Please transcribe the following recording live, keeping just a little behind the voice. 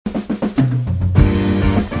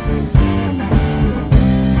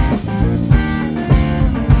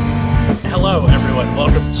and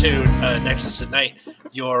welcome to Nexus at Night,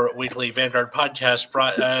 your weekly Vanguard podcast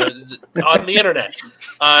brought on the internet.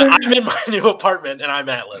 I'm in my new apartment, and I'm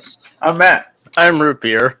Atlas. I'm Matt. I'm Root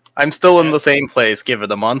Beer. I'm still in the same place. Give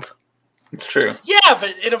it a month. It's true. Yeah,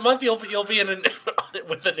 but in a month you'll be in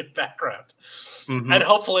with a new background, and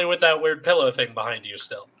hopefully with that weird pillow thing behind you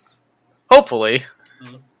still. Hopefully.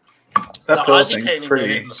 That The pillow Aussie thing's painting pretty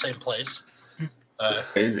made it in the same place.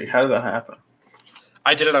 crazy. How did that happen?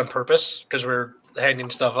 I did it on purpose because we were hanging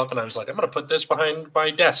stuff up, and I was like, I'm going to put this behind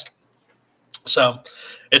my desk. So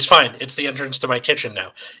it's fine. It's the entrance to my kitchen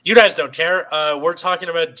now. You guys don't care. We're talking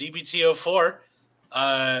about DBT04,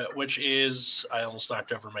 which is, I almost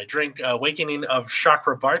knocked over my drink, Awakening of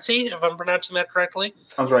Chakrabarthi, if I'm pronouncing that correctly.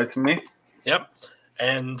 Sounds right to me. Yep.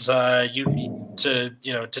 And to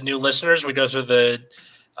new listeners, we go through the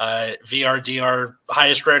VRDR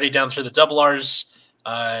highest rarity down through the double R's,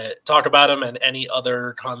 talk about them and any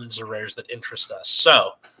other commons or rares that interest us.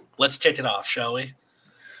 So let's kick it off, shall we?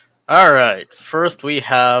 All right. First, we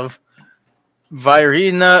have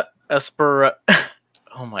Virina Espera.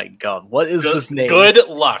 Oh my god, what is this name? Good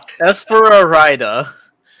luck. Esperarida.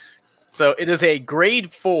 So it is a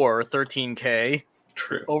grade 4 13k.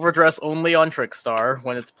 True. Overdress only on Trickstar.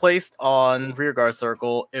 When it's placed on Rearguard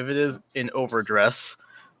Circle, if it is in Overdress,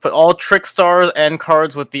 put all Trickstars and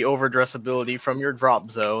cards with the Overdress ability from your drop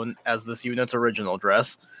zone as this unit's original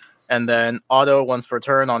dress. And then auto once per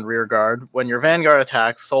turn on Rearguard. When your Vanguard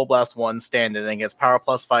attacks, Soul Blast 1 standing and gets power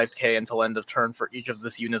plus 5k until end of turn for each of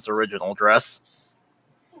this unit's original dress.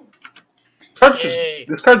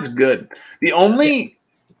 This card is good. The only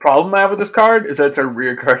problem I have with this card is that it's a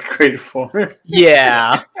Rearguard grade 4.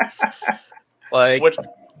 Yeah. Which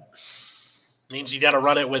means you got to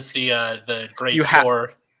run it with the grade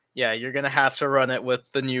 4. Yeah, you're going to have to run it with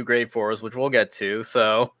the new grade 4s, which we'll get to.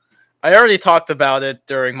 So I already talked about it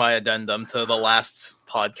during my addendum to the last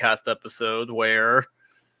podcast episode, where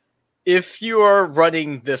if you are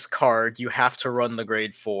running this card, you have to run the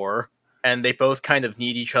grade 4, and they both kind of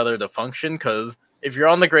need each other to function, because if you're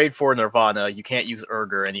on the grade 4 Nirvana, you can't use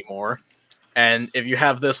Urger anymore. And if you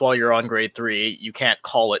have this while you're on grade 3, you can't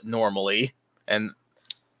call it normally. And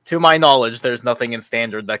to my knowledge, there's nothing in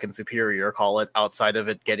Standard that can Superior call it outside of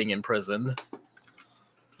it getting imprisoned.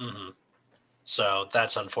 Mm-hmm. So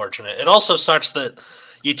that's unfortunate. It also sucks that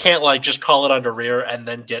you can't just call it under rear and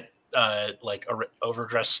then get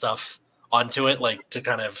overdress stuff onto it, to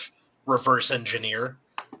kind of reverse engineer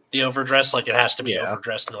the overdress. It has to be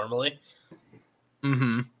overdressed normally.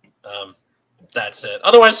 Mm-hmm. That's it.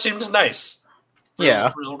 Otherwise, it seems nice.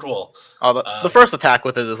 Real cool. The first attack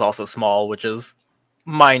with it is also small, which is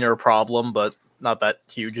minor problem, but not that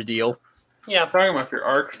huge a deal. Yeah. I'm talking about your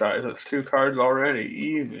arc size. That's 2 cards already.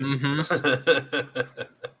 Easy. Mm-hmm.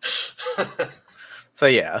 So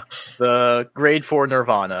yeah, the grade 4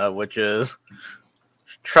 Nirvana, which is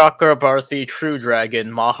Chakrabarthi True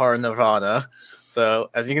Dragon Mahar Nirvana. So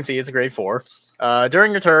as you can see, it's a grade 4.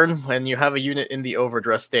 During your turn, when you have a unit in the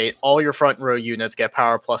overdress state, all your front row units get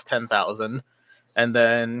power plus 10,000. And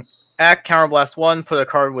then Counterblast 1, put a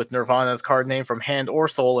card with Nirvana's card name from hand or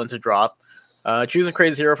soul into drop. Choose a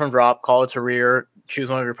grade 0 from drop, call it to rear, choose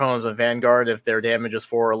one of your opponents in Vanguard. If their damage is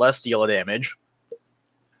 4 or less, deal a damage.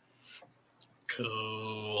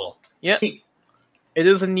 Cool. Yep. It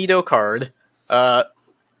is a neato card.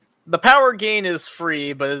 The power gain is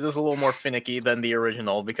free, but it is a little more finicky than the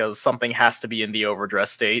original because something has to be in the overdress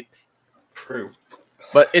state. True.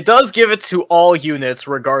 But it does give it to all units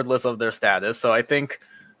regardless of their status, so I think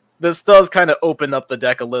this does kind of open up the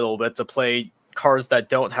deck a little bit to play cards that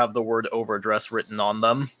don't have the word overdress written on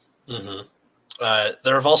them. Mm-hmm.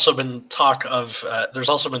 There's also been talk of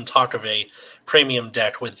a premium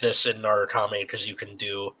deck with this in Narukame because you can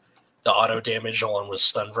do the auto damage along with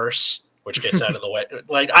Stunverse, which gets out of the way.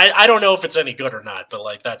 I don't know if it's any good or not,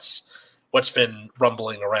 but that's what's been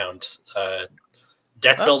rumbling around.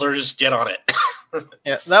 Deck builders, get on it.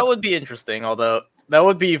 Yeah, that would be interesting, although that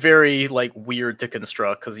would be very weird to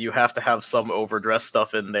construct because you have to have some overdress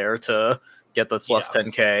stuff in there to get the plus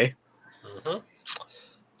 10k.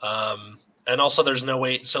 Mm-hmm. And also there's no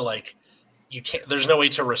way there's no way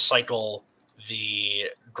to recycle the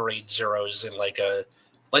grade 0s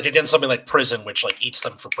in against something like Prison, which eats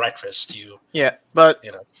them for breakfast. But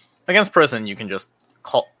against Prison you can just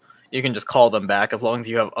call them back as long as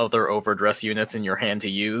you have other overdress units in your hand to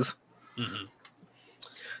use. Mm-hmm.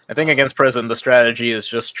 I think against Prison the strategy is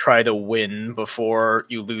just try to win before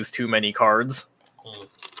you lose too many cards.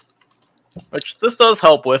 Which this does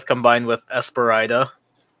help with, combined with Esperida.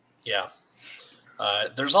 Yeah.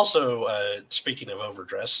 There's also, speaking of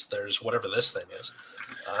overdress, there's whatever this thing is.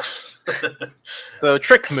 So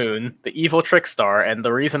Trick Moon, the evil Trick Star, and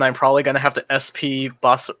the reason I'm probably gonna have to SP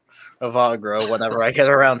Boss of Aggro whenever I get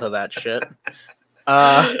around to that shit.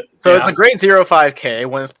 So it's a great 0-5K.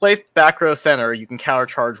 When it's placed back row center, you can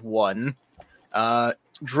countercharge 1.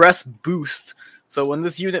 Dress Boost. So when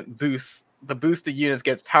this unit boosts, the boosted units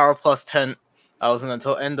gets power plus 10,000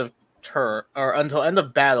 until end of turn or until end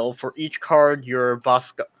of battle for each card your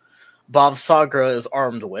Bavsagra is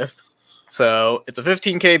armed with. So it's a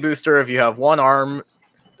 15k booster if you have 1 arm,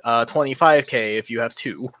 25k if you have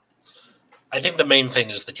 2. I think the main thing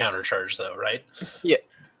is the countercharge, though, right? Yeah.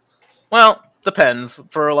 Well, depends.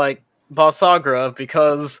 For like Bavsagra,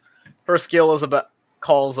 because her skill is about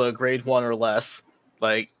calls a grade 1 or less.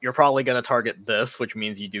 Like you're probably gonna target this, which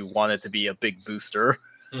means you do want it to be a big booster.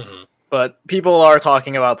 Mm-hmm. But people are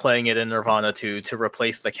talking about playing it in Nirvana 2 to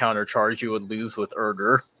replace the countercharge you would lose with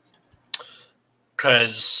Urger.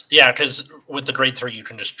 Because with the grade 3, you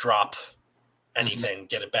can just drop anything,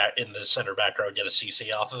 get it back in the center back row, get a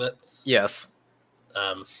CC off of it. Yes.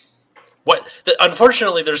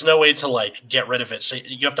 Unfortunately, there's no way to like get rid of it, so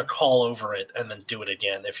you have to call over it and then do it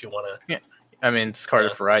again if you want to. Yeah. I mean, discard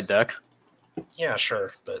it for ride deck. Yeah,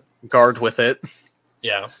 sure, but guard with it.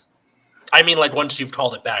 Yeah. I mean, like, once you've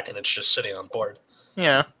called it back and it's just sitting on board.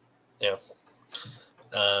 Yeah. Yeah.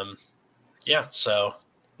 Yeah, so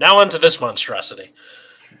now on to this monstrosity.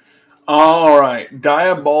 All right.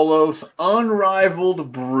 Diabolos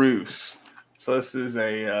Unrivaled Bruce. So this is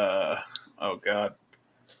a, oh, God.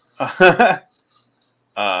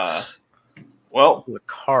 Well. The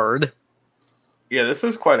card. Yeah, this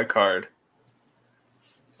is quite a card.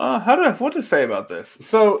 What to say about this?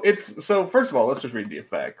 So first of all, let's just read the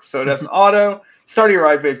effects. So it has an auto, start of your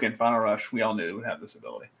ride phase, gain final rush. We all knew it would have this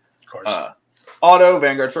ability. Of course. Auto,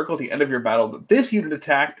 Vanguard Circle at the end of your battle that this unit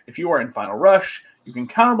attacked. If you are in final rush, you can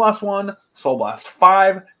counterblast 1, soul blast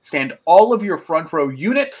 5, stand all of your front row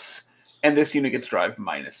units, and this unit gets drive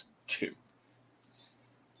 -2.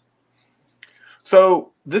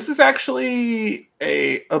 So this is actually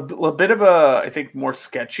a bit of a, I think, more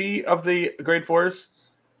sketchy of the grade 4s.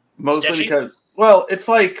 Mostly sketchy? Because, well, it's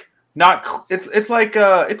like not, it's like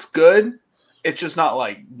it's good. It's just not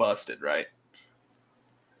like busted, right?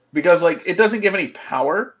 Because like it doesn't give any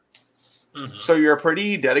power. Mm-hmm. So you're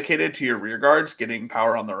pretty dedicated to your rear guards getting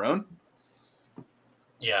power on their own.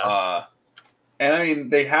 Yeah. And I mean,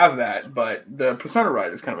 they have that, but the Persona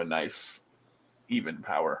Ride is kind of a nice, even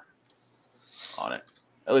power on it,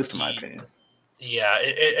 at least in my opinion. Yeah,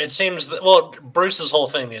 it seems that, well, Bruce's whole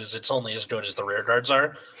thing is it's only as good as the rear guards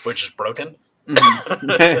are, which is broken.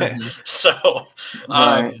 Mm-hmm. So,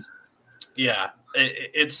 yeah,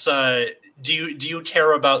 it's. Do you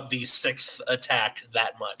care about the 6th attack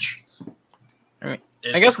that much? I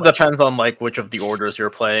guess it depends on like which of the orders you're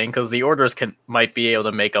playing, because the orders might be able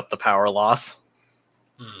to make up the power loss.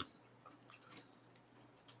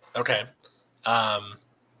 Okay.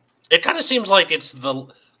 It kind of seems like it's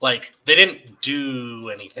like they didn't do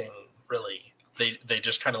anything really. They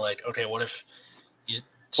just kind of like, okay, what if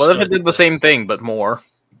it did the same thing but more?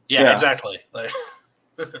 Yeah. Exactly. Like,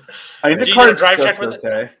 I think the card's just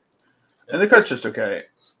okay. And the card's just okay.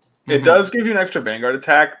 It does give you an extra Vanguard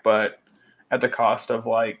attack, but at the cost of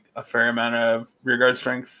like a fair amount of rearguard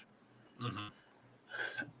strength.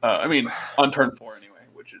 I mean, on turn 4 anyway,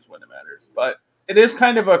 which is when it matters. But it is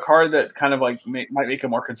kind of a card that kind of like might make a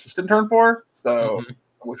more consistent turn 4. So,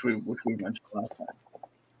 which we mentioned last time.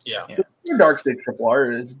 Yeah. The Dark Stage Triple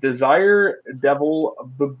R is Desire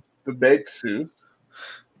Devil Bebetsu.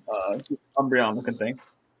 Umbreon looking thing.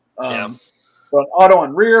 So an auto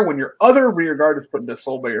on rear, when your other rear guard is put into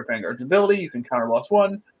soul by your Vanguard's ability, you can counterblast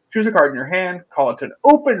 1, choose a card in your hand, call it to an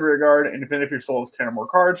open rear guard, and if your soul has 10 or more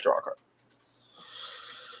cards, draw a card.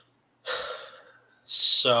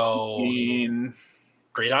 So,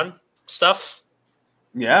 great on stuff?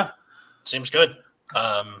 Yeah. Seems good.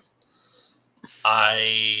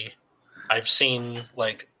 I've seen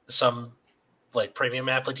like some like premium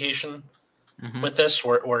application with this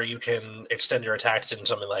where you can extend your attacks in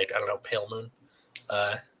something like, I don't know, Pale Moon,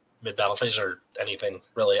 mid battle phase or anything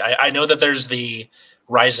really. I know that there's the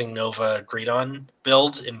Rising Nova Greedon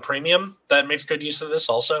build in premium that makes good use of this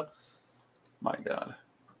also. My God.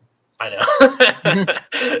 I know.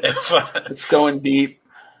 It's going deep.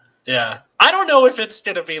 Yeah. I don't know if it's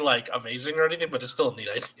going to be like amazing or anything, but it's still a neat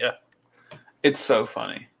idea. It's so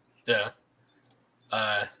funny. Yeah.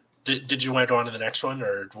 Did you want to go on to the next one,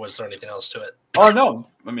 or was there anything else to it? Oh no.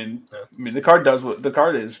 I mean the card does what the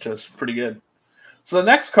card is just pretty good. So the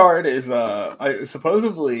next card is so it's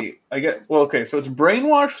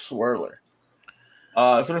Brainwash Swirler.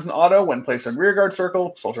 So there's an auto when placed on rearguard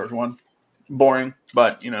circle, soul charge 1. boring,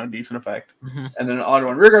 but decent effect. Mm-hmm. And then an auto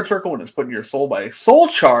and rearguard circle when it's put in your soul by a soul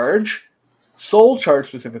charge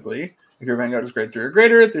specifically. If your Vanguard is grade 3 or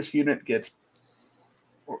greater, this unit gets.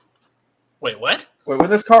 Wait, what? When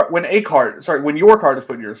your card is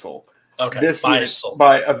put in your soul. Okay, this by unit, soul.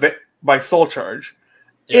 by soul charge.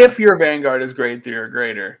 Yeah. If your Vanguard is grade 3 or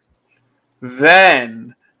greater,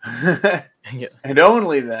 then and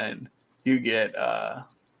only then you get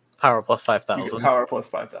power plus you 5,000. get power plus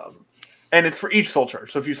 5,000. And it's for each soul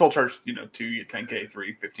charge. So if you soul charge, 2, you get 10k,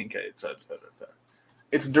 3, 15k, etc., etc., etc.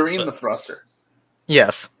 It's Doreen the Thruster.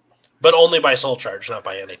 Yes. But only by soul charge, not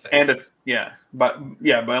by anything. And by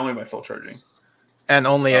only by soul charging. And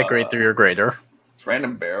only at grade 3 or greater. It's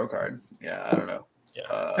random barrow card. Yeah, I don't know. Yeah.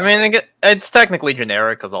 I mean, it's technically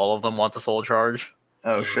generic because all of them want a soul charge.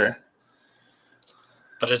 Oh, sure.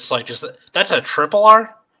 But it's like, that's a triple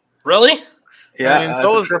R? Really? Yeah, I mean, that's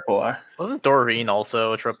so a triple R. Wasn't Doreen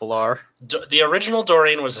also a triple R? The original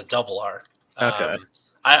Doreen was a double R. Okay.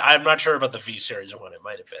 I'm not sure about the V series one. It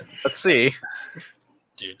might have been. Let's see.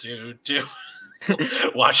 Do.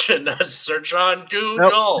 Watching us search on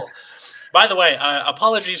Google. Nope. By the way,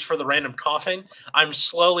 apologies for the random coughing. I'm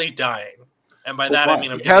slowly dying. And by that, I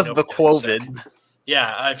mean I'm He has getting the overdosed. COVID.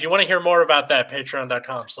 Yeah, if you want to hear more about that,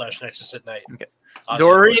 patreon.com/Nexus at Night. Okay. Awesome.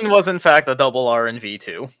 Doreen was in fact a double R in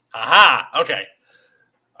V2. Aha! Okay.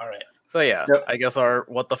 All right. So yeah, Yep. I guess our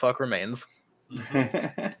what the fuck remains.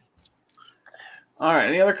 All right.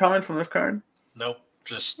 Any other comments on this card? Nope.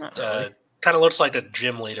 Just Not really. kind of looks like a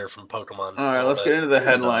gym leader from Pokemon. All right. Let's get into the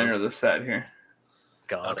headliner of the set here.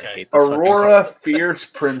 God, Okay. I hate this fucking card. Aurora Fierce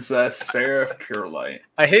Princess Seraph Pure Light.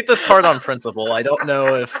 I hate this card on principle. I don't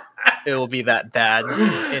know if it will be that bad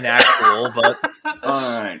in actual, but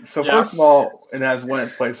All right. So Yeah. first of all, it has when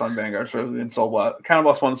it's placed on Vanguard. So in Soul Blast, Counter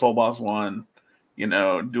Blast 1, Soul Blast 1.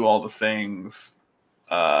 Do all the things.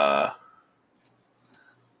 And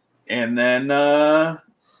then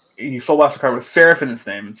you Soul Blast a card with Seraph in its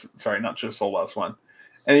name. Sorry, not just Soul Blast 1.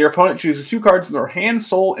 And your opponent chooses 2 cards in their hand,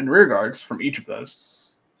 soul, and rear guards from each of those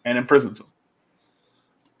and imprisons them.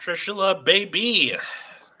 Trishula, baby.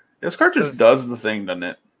 This card just does the thing, doesn't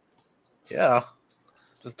it? yeah,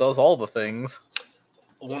 just does all the things.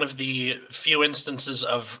 One of the few instances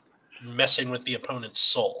of messing with the opponent's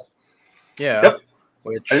soul. Yeah, Yep.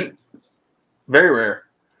 which Very rare.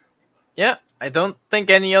 yeah, I don't think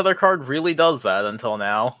any other card really does that until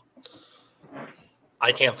now.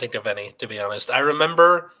 I can't think of any, to be honest. I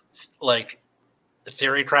remember,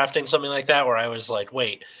 theory crafting something like that, where I was like,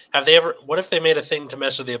 wait, what if they made a thing to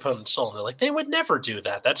mess with the opponent's soul? And they're like, they would never do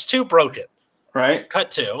that. That's too broken. Right? Cut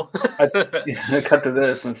to. Cut to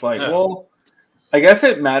this, and it's like, Yeah. well, I guess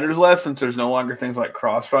it matters less since there's no longer things like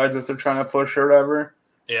cross rides that they're trying to push or whatever.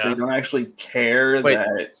 So Yeah. you don't actually care Wait.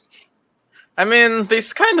 that. I mean, they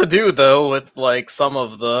kind of do though with some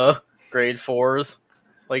of the grade 4s.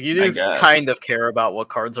 You I do guess. kind of care about what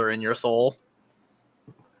cards are in your soul.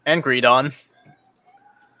 And Greedon.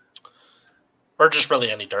 Or just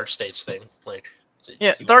really any Dark States thing.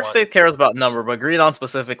 Yeah, you Dark want- State cares about number, but Greedon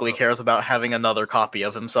specifically cares about having another copy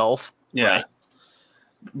of himself. Yeah. Right.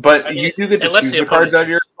 But I mean, you do get to unless choose the the cards opponent out of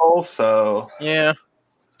your soul, so Yeah.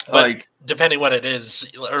 But depending what it is,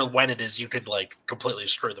 or when it is, you could completely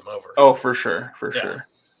screw them over. oh, for sure, Yeah. sure.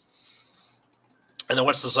 And then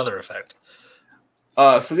what's this other effect?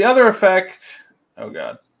 So the other effect, oh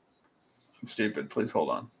god, I'm stupid. Please hold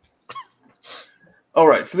on. All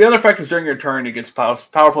right. So the other effect is during your turn, it gets power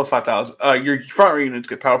plus 5,000. Your front row units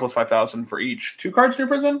get power plus 5,000 for each 2 cards in your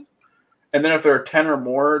prison, and then if there are 10 or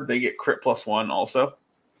more, they get crit plus 1 also,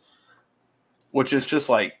 which is just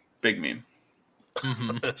big meme.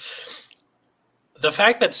 Mm-hmm. The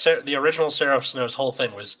fact that the original Seraph Snow's whole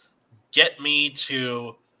thing was get me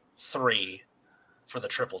to 3 for the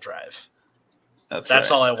triple drive. That's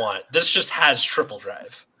right. all I want. This just has triple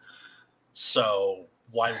drive. So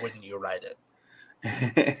why wouldn't you ride it?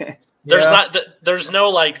 There's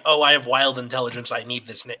no I have wild intelligence, I need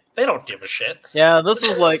this. They don't give a shit. Yeah, this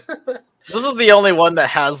is this is the only one that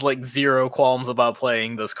has 0 qualms about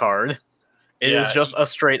playing this card. It is just a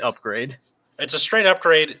straight upgrade. It's a straight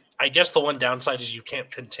upgrade. I guess the one downside is you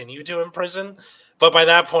can't continue to imprison, but by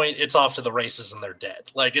that point it's off to the races and they're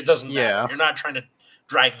dead. It doesn't matter. Yeah. You're not trying to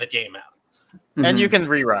drag the game out. And you can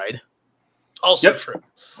re-ride. Also Yep. true.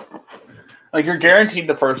 You're guaranteed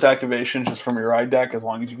the first activation just from your ride deck as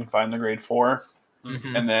long as you can find the grade 4.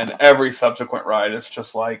 Mhm. And then every subsequent ride is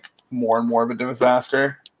just more and more of a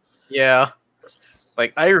disaster. Yeah.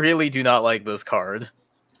 I really do not like this card.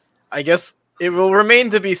 I guess it will remain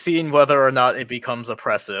to be seen whether or not it becomes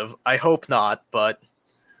oppressive. I hope not, but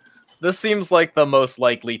this seems like the most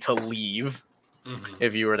likely to leave, Mhm.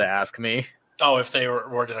 if you were to ask me. Oh, if they were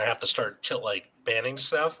going to have to start banning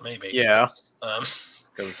stuff, maybe. Yeah. Um,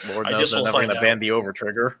 Because Lord I knows guess they're we'll never going find to ban out. the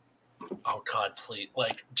overtrigger. Oh God, please!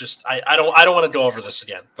 I don't want to go over this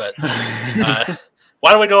again. But why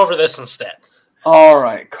don't we go over this instead? All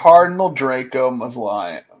right, Cardinal Draco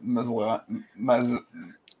Maslia.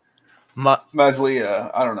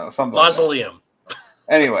 I don't know, something Mausoleum. Like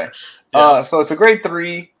that. Anyway, Yeah. so it's a grade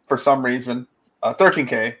 3 for some reason.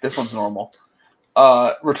 13k. This one's normal.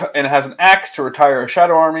 And it has an axe to retire a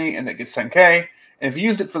Shadow Army, and it gets 10k. And if you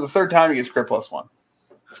used it for the third time, you get crit +1.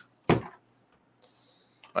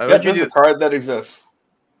 Why Yeah, would you this is do? a card that exists.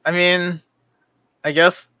 I mean, I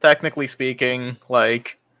guess technically speaking,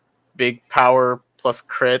 big power plus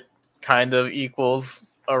crit kind of equals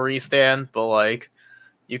a restand, but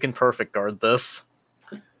you can perfect guard this.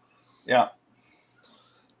 Yeah.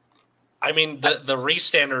 I mean, the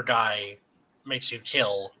restander guy makes you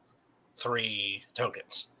kill 3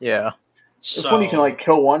 tokens. Yeah. This one you can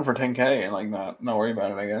kill one for 10k and not worry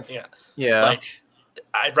about it, I guess. Yeah. Yeah.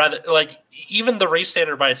 I'd rather even the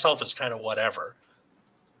restander by itself is kind of whatever.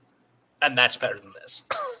 And that's better than this.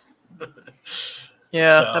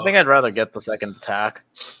 Yeah, I think I'd rather get the second attack.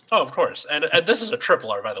 Oh, of course. And this is a triple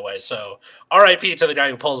R, by the way. So RIP to the guy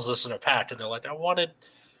who pulls this in a pack and they're like, I wanted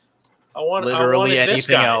literally this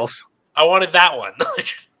anything guy. else. I wanted that one.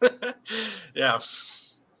 Yeah.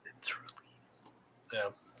 Yeah.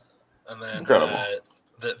 And then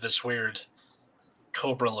this weird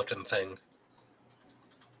cobra-looking thing.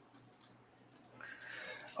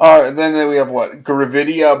 Then we have what?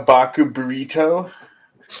 Gravidia Baku Burrito.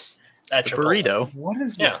 That's a burrito. What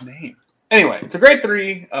is this name? Anyway, it's a grade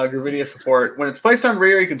 3 Gravidia support. When it's placed on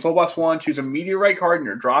rear, you can soul boss 1, choose a meteorite card in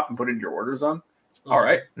your drop, and put it in your order zone. Mm-hmm. All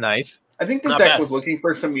right. Nice. I think this deck was looking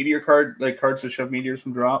for some meteor cards to shove meteors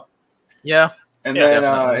from drop. Yeah. And then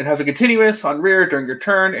it has a continuous on rear during your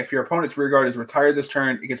turn. If your opponent's rear guard is retired this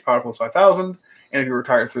turn, it gets power plus 5,000. And if you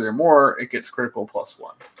retire 3 or more, it gets critical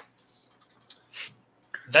 +1.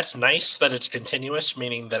 That's nice that it's continuous,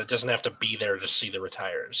 meaning that it doesn't have to be there to see the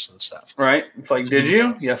retires and stuff. Right? It's like, did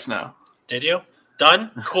you? Yes, no. Did you?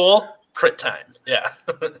 Done? Cool. Crit time. Yeah.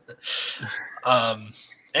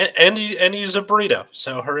 And he's a burrito,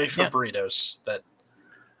 so hooray for burritos.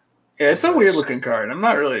 It's a weird looking card. I'm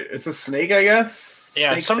not really. It's a snake, I guess.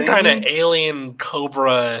 Yeah, it's some kind of alien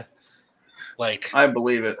cobra. I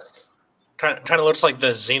believe it. Kind of looks like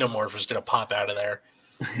the xenomorph is going to pop out of there.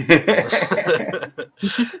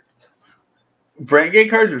 Brain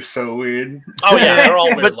Gate cards are so weird. Oh yeah, they're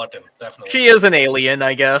all weird looking. Definitely. She is an alien,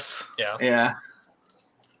 I guess. Yeah. Yeah.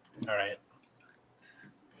 All right.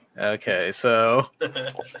 Okay, so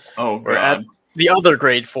we're at the other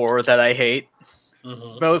grade 4 that I hate,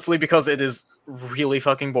 mm-hmm. mostly because it is really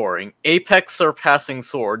fucking boring. Apex Surpassing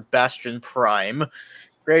Sword, Bastion Prime.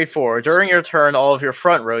 Grade 4. During your turn, all of your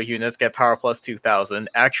front row units get power plus 2,000.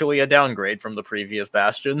 Actually a downgrade from the previous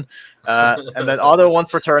Bastion. And then auto once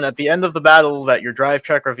per turn. At the end of the battle that your drive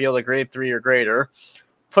check revealed a grade 3 or greater,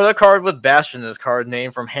 put a card with Bastion as card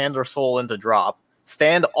name from hand or soul into drop.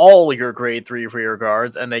 Stand all your grade 3 rear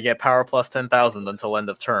guards, and they get power plus 10,000 until end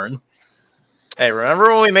of turn. Hey,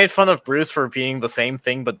 remember when we made fun of Bruce for being the same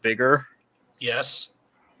thing but bigger? Yes.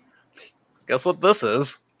 Guess what this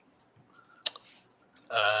is?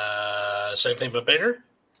 Same thing but bigger?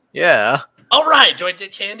 Yeah. All right. Do I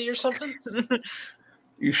get candy or something?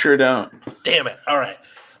 You sure don't. Damn it. All right.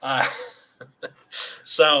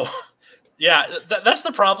 So, yeah, that's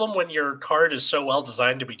the problem when your card is so well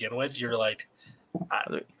designed to begin with. You're like,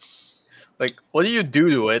 what do you do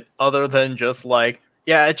to it other than just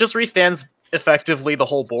it just restands effectively the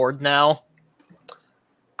whole board now?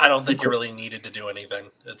 I don't think you really needed to do anything.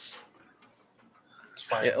 It's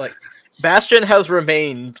fine. Yeah, Bastion has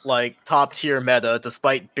remained top tier meta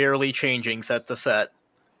despite barely changing set to set.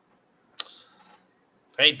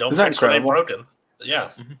 Hey, don't fix what ain't broken.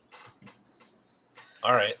 Yeah. Mm-hmm.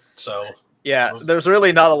 All right. So yeah, there's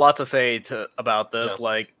really not a lot to say about this.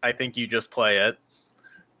 Yeah. I think you just play it.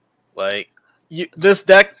 This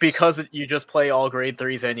deck, because you just play all grade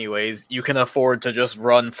 3s anyways, you can afford to just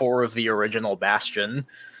run 4 of the original Bastion.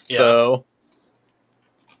 Yeah. So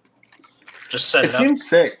just set it up. It seems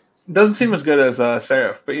sick. It doesn't seem as good as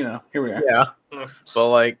Seraph, but here we are. Yeah.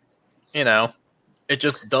 But it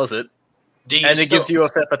just does it. It gives you a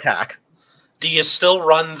 5th attack. Do you still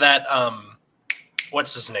run that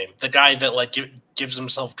what's his name? The guy that gives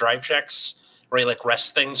himself drive checks where he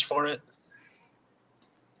rests things for it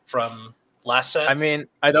from last set? I mean,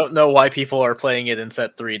 I don't know why people are playing it in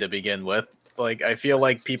set 3 to begin with. I feel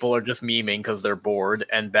like people are just memeing because they're bored,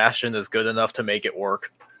 and Bastion is good enough to make it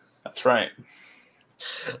work. That's right.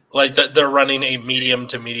 Like they're running a medium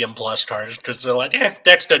to medium plus card because they're like,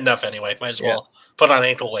 deck's good enough anyway. Might as well put on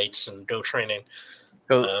ankle weights and go training.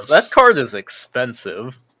 That card is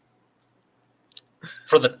expensive.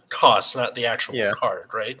 For the cost, not the actual card,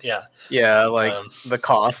 right? Yeah. Yeah, like the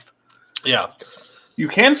cost. Yeah. You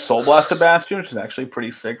can Soul Blast a Bastion, which is actually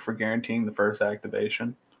pretty sick for guaranteeing the first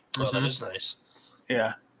activation. Oh, that is nice.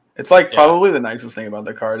 Yeah. It's like probably the nicest thing about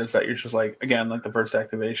the card is that you're just like, again, like the first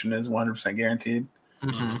activation is 100% guaranteed.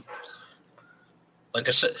 Mm-hmm.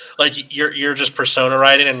 Like you're just persona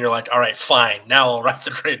writing and you're like, all right, fine, now I'll write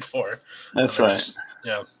the grade 4. That's right.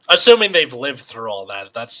 Assuming they've lived through all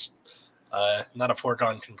that. That's not a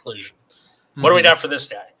foregone conclusion. What do we got for this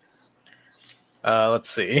guy? Let's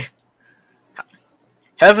see.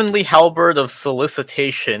 Heavenly Halberd of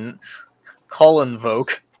Solicitation, Call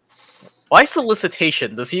Invoke. Why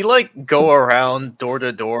solicitation? Does he like go around door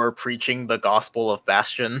to door preaching the gospel of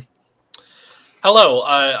Bastion? Hello,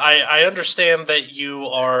 I understand that you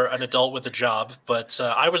are an adult with a job, but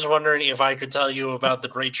I was wondering if I could tell you about the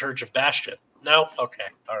Great Church of Bastion. No? Okay.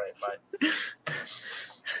 All right, fine.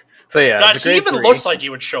 So yeah, God, he even looks like he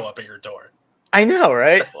would show up at your door. I know,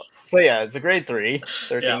 right? So yeah, it's a grade 3,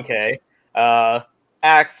 13k.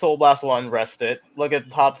 Act, Soul Blast 1, rest it. Look at the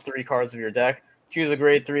top 3 cards of your deck. Choose a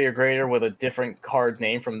grade 3 or greater with a different card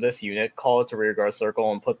name from this unit, call it to rearguard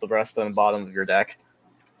circle, and put the rest on the bottom of your deck.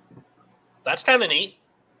 That's kind of neat.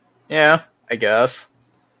 Yeah, I guess.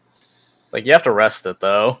 Like, you have to rest it,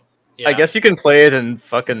 though. Yeah. I guess you can play it in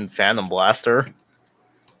fucking Phantom Blaster.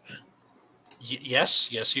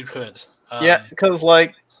 Yes, you could. Yeah, because,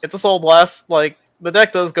 like, it's a Soul Blast. Like, the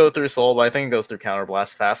deck does go through Soul, but I think it goes through Counter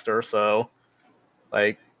Blast faster, so...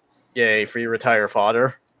 Like, yay, free retire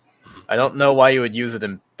fodder. I don't know why you would use it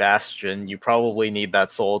in Bastion. You probably need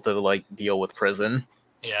that soul to, like, deal with prison.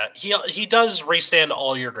 Yeah, he does restand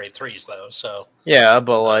all your grade 3s, though, so... Yeah,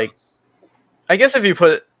 but, like... I guess if you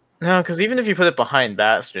put it... No, because even if you put it behind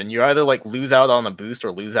Bastion, you either, like, lose out on a boost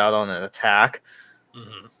or lose out on an attack.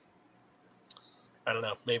 Mm-hmm. I don't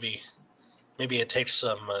know, maybe it takes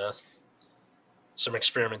some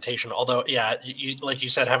experimentation. Although, yeah, you like you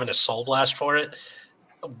said, having a Soul Blast for it,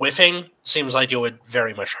 whiffing seems like it would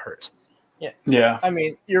very much hurt. Yeah. I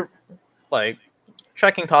mean, you're like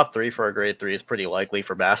checking top 3 for a grade 3 is pretty likely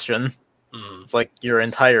for Bastion. It's like your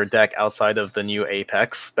entire deck outside of the new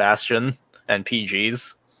Apex, Bastion, and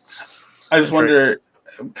PGs. I just wonder,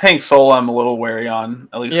 paying Soul I'm a little wary on,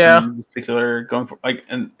 at least in this particular, going for, like,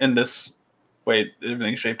 in this way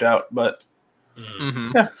everything's shaped out, but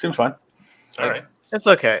yeah, seems fine. All right. It's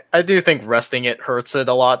okay. I do think resting it hurts it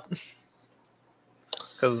a lot.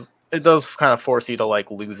 Because it does kind of force you to,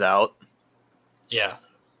 like, lose out. Yeah.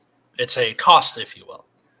 It's a cost, if you will.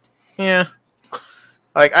 Yeah.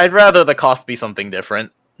 Like, I'd rather the cost be something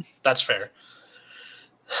different. That's fair.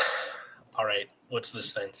 All right. What's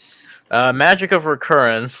this thing? Magic of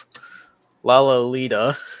Recurrence.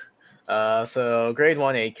 Lalolita. So, grade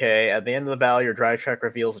 1 AK. At the end of the battle, your drive check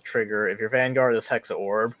reveals a trigger. If your Vanguard is Hexa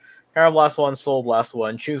Orb, Counter Blast 1, Soul Blast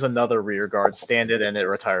 1, choose another rear guard, stand it, and it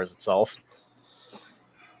retires itself.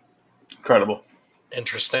 Incredible.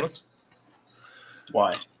 Interesting.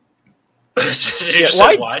 Why? Did you just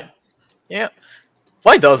say why? Yeah.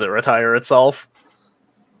 Why does it retire itself?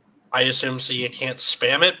 I assume so you can't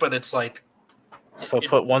spam it, but it's like... So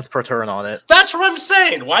put once per turn on it. That's what I'm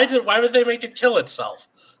saying! Why would they make it kill itself?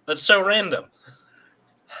 That's so random.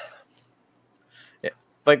 Yeah.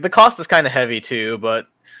 Like, the cost is kind of heavy, too, but...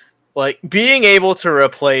 Like, being able to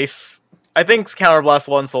replace... I think Counter Blast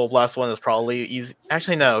 1, Soul Blast 1 is probably easy.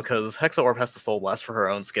 Actually, no, because Hexa Orb has to Soul Blast for her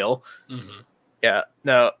own skill. Mm-hmm. Yeah,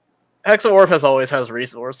 no. Hexa Orb has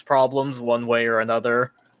resource problems one way or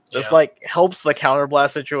another. This, like, helps the Counter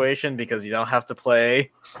Blast situation because you don't have to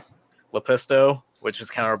play Lepisto, which is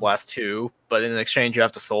Counter Blast 2, but in exchange you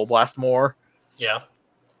have to Soul Blast more. Yeah.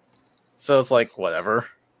 So it's like, whatever.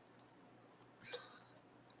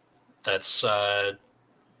 That's,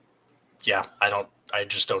 yeah, I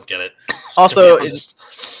just don't get it. Also,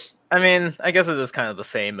 I mean, I guess it is kind of the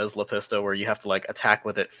same as Lepisto, where you have to, like, attack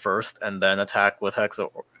with it first and then attack with Hexa.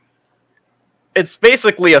 It's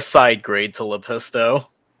basically a side grade to Lepisto.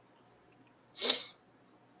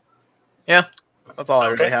 Yeah, that's all I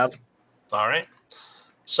really have. All right.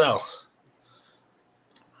 So,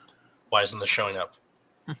 why isn't this showing up?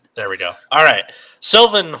 There we go. All right.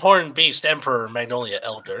 Sylvan Horn Beast Emperor Magnolia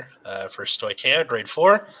Elder for Stoicheia, grade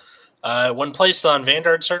 4. When placed on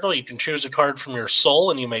Vanguard Circle, you can choose a card from your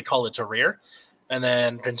soul, and you may call it to rear. And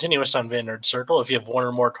then continuous on Vanguard Circle, if you have one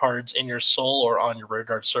or more cards in your soul or on your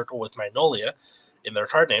rearguard circle with Magnolia in their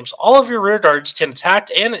card names, all of your rearguards can attack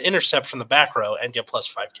and intercept from the back row and get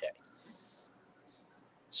plus 5k.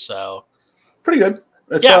 So pretty good.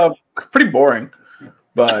 It's pretty boring,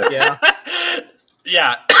 but Yeah.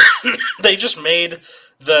 yeah, they just made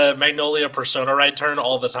the Magnolia Persona Ride turn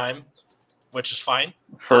all the time, which is fine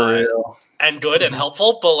for real and good and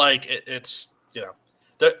helpful. But like it's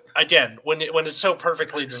again when it's so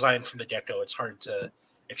perfectly designed from the get go, it's hard to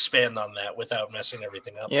expand on that without messing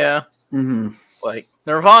everything up. Yeah. Mm-hmm. Like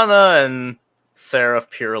Nirvana and Seraph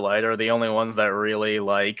Pure Light are the only ones that really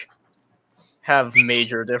like have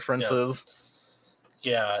major differences.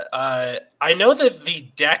 Yeah, I know that the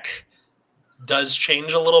deck does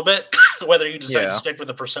change a little bit, whether you decide to stick with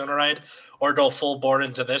the Persona Ride or go full bore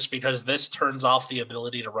into this, because this turns off the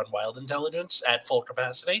ability to run Wild Intelligence at full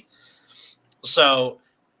capacity. So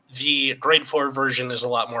the grade 4 version is a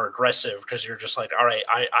lot more aggressive because you're just like, all right,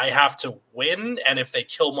 I have to win, and if they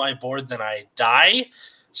kill my board, then I die.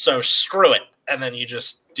 So screw it. And then you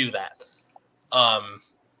just do that.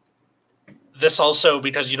 This also,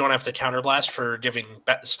 because you don't have to counterblast for giving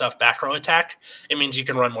stuff back row attack, it means you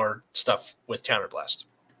can run more stuff with counterblast.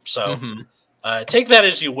 So take that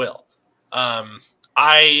as you will.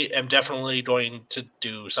 I am definitely going to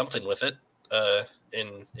do something with it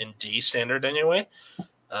in D standard anyway.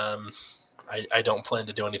 I don't plan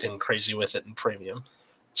to do anything crazy with it in premium.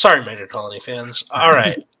 Sorry, Mega Colony fans. All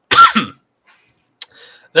right.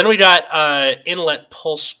 Then we got Inlet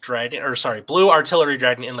Pulse Dragon, Blue Artillery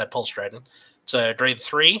Dragon Inlet Pulse Dragon. It's a grade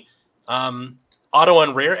 3. Auto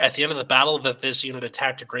on rear. At the end of the battle that this unit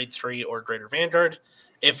attacked a grade 3 or greater Vanguard,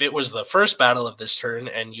 if it was the first battle of this turn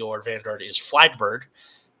and your Vanguard is Flagbird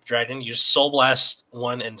Dragon, use Soul Blast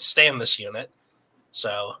 1 and stand this unit.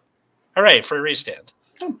 So, hooray for a restand.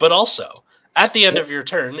 But also, at the end of your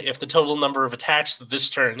turn, if the total number of attacks this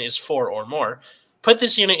turn is 4 or more, put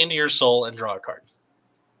this unit into your soul and draw a card.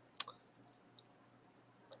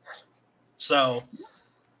 So,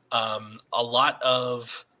 a lot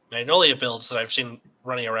of Magnolia builds that I've seen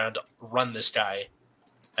running around run this guy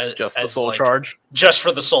as the soul charge? Just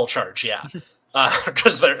for the soul charge, yeah.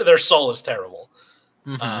 Because their soul is terrible.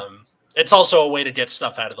 It's also a way to get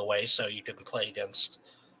stuff out of the way, so you can play against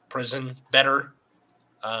prison better.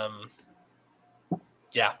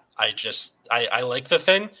 Yeah, I like the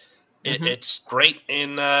thing. It's great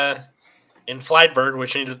in Flagbird,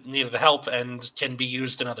 which needed the help, and can be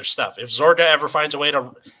used in other stuff. If Zorga ever finds a way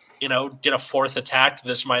to, get a 4th attack,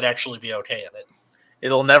 this might actually be okay in it.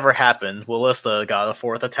 It'll never happen. Willista got a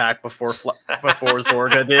 4th attack before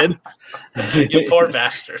Zorga did. You poor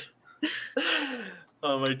bastard.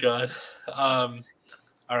 Oh my god. All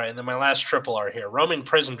right, and then my last triple R here. Roaming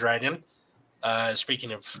Prison Dragon.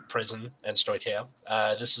 Speaking of prison and Stoichea,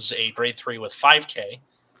 this is a grade 3 with 5k.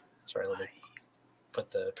 Sorry, let me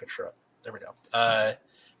put the picture up. There we go.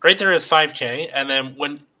 Grade 3 with 5k, and then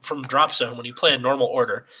from drop zone, when you play a normal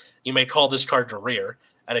order, you may call this card to rear.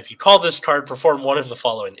 And if you call this card, perform one of the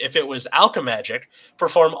following. If it was Alchemagic,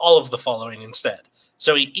 perform all of the following instead.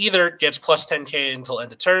 So he either gets plus 10k until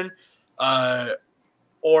end of turn,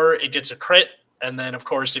 or it gets a crit. And then, of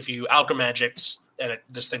course, if you Alchemagic and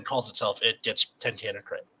this thing calls itself, it gets 10k and a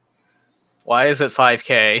crit. Why is it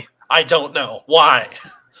 5k? I don't know. Why?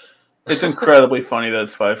 It's incredibly funny that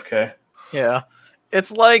it's 5k. Yeah.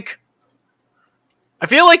 It's like... I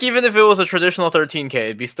feel like even if it was a traditional 13k,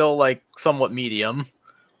 it'd be still, like, somewhat medium.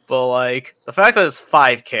 But, like, the fact that it's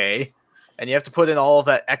 5k, and you have to put in all of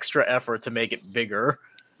that extra effort to make it bigger,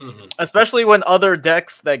 especially when other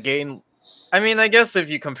decks that gain... I mean, I guess if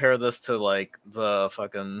you compare this to, like, the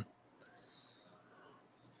fucking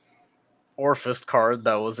Orphist card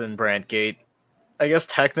that was in Brandgate, I guess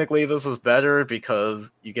technically this is better because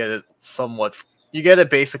you get it you get it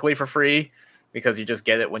basically for free because you just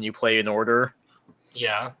get it when you play an order.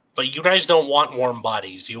 Yeah, but you guys don't want warm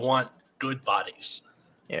bodies. You want good bodies.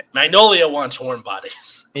 Yeah. Magnolia wants warm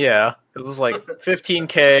bodies. Yeah, this is like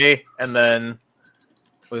 15k, and then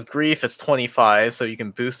with Grief it's 25, so you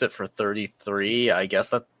can boost it for 33. I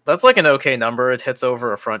guess that's like an okay number. It hits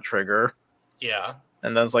over a front trigger. Yeah.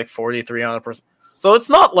 And then it's like 43 on a person. So it's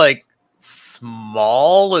not like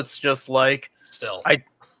small, it's just like still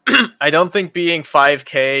I don't think being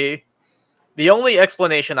 5k, the only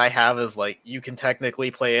explanation I have is like you can technically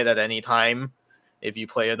play it at any time if you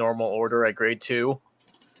play a normal order at grade 2.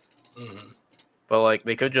 But like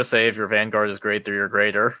they could just say if your Vanguard is grade 3 or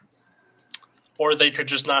greater, or they could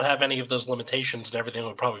just not have any of those limitations and everything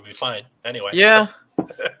would probably be fine anyway. Yeah.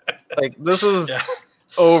 Like this is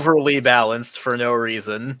overly balanced for no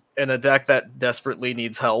reason in a deck that desperately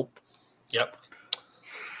needs help. Yep.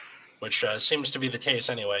 Which seems to be the case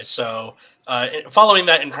anyway. So, following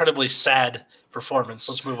that incredibly sad performance,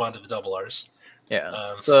 let's move on to the double Rs.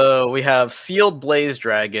 Yeah. So we have Sealed Blaze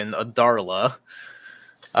Dragon, a Darla.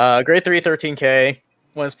 Grade 3, 13k.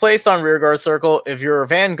 When it's placed on rearguard circle, if your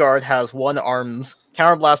Vanguard has 1 arms,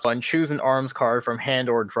 counterblast 1, choose an arms card from hand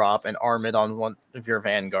or drop and arm it on one of your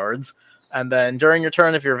Vanguards. And then during your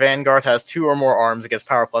turn, if your Vanguard has 2 or more arms, it gets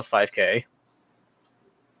power plus 5k.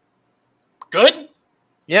 Good?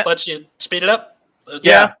 Yeah. Lets you speed it up?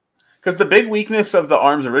 Yeah. Because the big weakness of the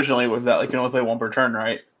arms originally was that, like, you can only play 1 per turn,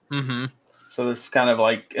 right? Mm-hmm. So this is kind of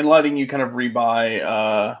like, and letting you kind of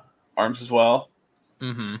rebuy arms as well.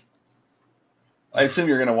 Mm-hmm. I assume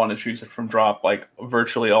you're going to want to choose it from drop, like,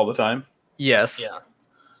 virtually all the time. Yes. Yeah.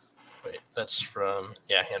 Wait, that's from,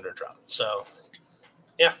 hand or drop. So,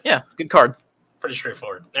 Yeah, good card. pretty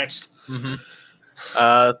straightforward. Next.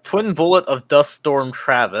 Mm-hmm. Twin Bullet of Duststorm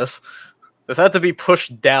Travis. This had to be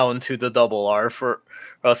pushed down to the double R for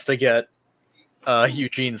us to get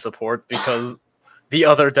Eugene support because the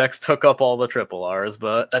other decks took up all the triple Rs,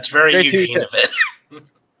 but That's very Grade Eugene of it.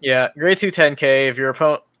 yeah, grade 2 10k. If your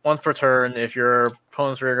opponent once per turn, if your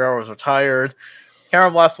opponent's rear guard was retired,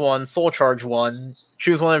 counterblast 1, soul charge 1,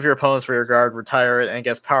 choose one of your opponent's rear guard, retire it, and it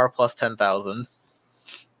gets power plus 10,000.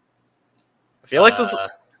 I feel like this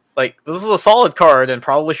is a solid card and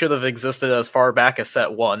probably should have existed as far back as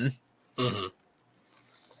set 1. Mm-hmm.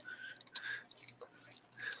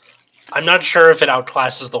 I'm not sure if it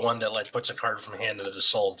outclasses the one that puts a card from hand into the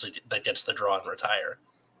soul that gets the draw and retire,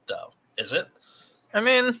 though. Is it? I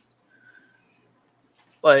mean,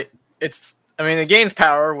 it gains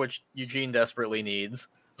power, which Eugene desperately needs.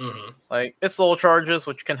 Mm-hmm. It's soul charges,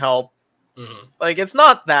 which can help. Mm-hmm. It's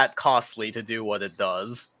not that costly to do what it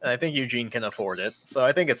does, and I think Eugene can afford it, so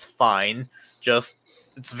I think it's fine. Just,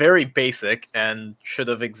 it's very basic and should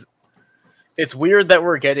have. It's weird that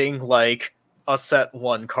we're getting a set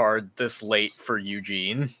 1 card this late for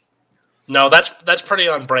Eugene. No, that's pretty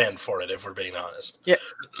on brand for it, if we're being honest. Yeah,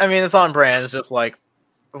 I mean, it's on brand. It's just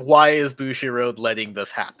why is Bushiroad letting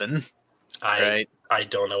this happen? I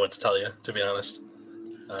don't know what to tell you, to be honest.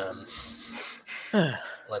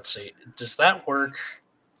 Let's see. Does that work?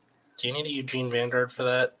 Do you need a Eugene Vanguard for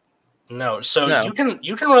that? No. So no. You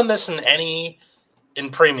can run this in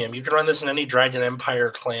premium. You can run this in any Dragon Empire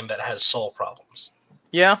claim that has soul problems.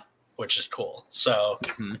 Yeah. Which is cool. So,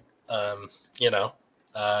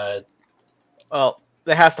 well,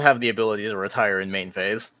 it has to have the ability to retire in main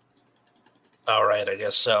phase. All right, I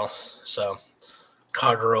guess so. So,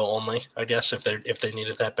 Kagero only, I guess, if they need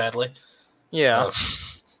it that badly. Yeah.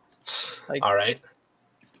 All right.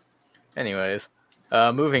 Anyways,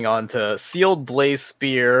 moving on to Sealed Blaze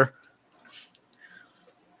Spear.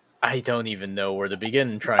 I don't even know where to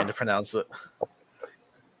begin trying to pronounce it.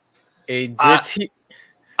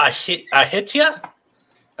 Ahitya?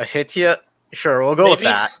 Sure, we'll go with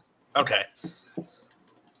that. Okay.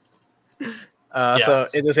 So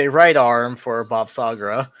it is a right arm for Bob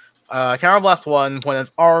Sagra. Counterblast 1, when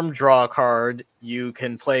it's arm, draw a card, you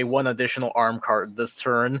can play 1 additional arm card this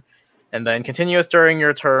turn, and then continuous during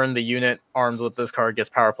your turn, the unit armed with this card gets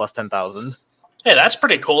power plus 10,000. Hey, that's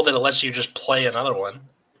pretty cool that it lets you just play another one.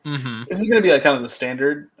 Mm-hmm. This is going to be kind of the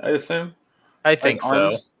standard, I assume? I think so.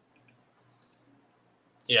 Arms?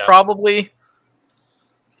 Yeah. Probably.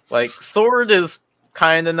 Sword is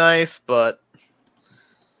kind of nice, but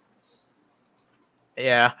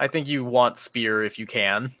yeah, I think you want Spear if you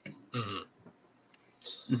can.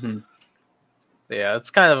 Mm-hmm. Mm-hmm. Yeah, it's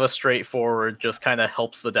kind of a straightforward, just kind of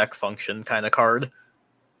helps the deck function kind of card.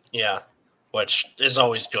 Yeah, which is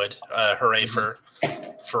always good. Hooray for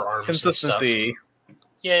arms consistency. And stuff.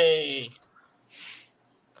 Yay!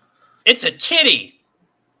 It's a kitty.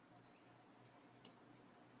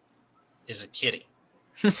 Is a kitty.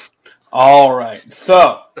 All right,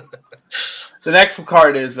 so the next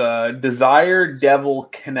card is Desire Devil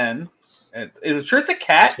Kenen. Is it sure it's a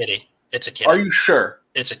cat? Kitty. It's a kitty. Are you sure?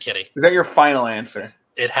 It's a kitty. Is that your final answer?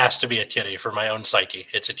 It has to be a kitty for my own psyche.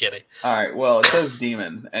 It's a kitty. All right, well, it says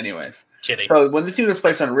demon anyways. Kitty. So when this unit is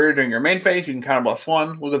placed on rear during your main phase, you can counterblast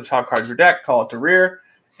 1, look at the top card of your deck, call it to rear,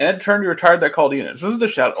 and at turn you retire that called unit. So this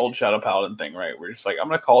is the old Shadow Paladin thing, right? Where it's I'm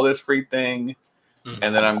going to call this free thing,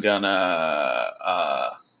 and then I'm going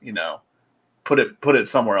to, put it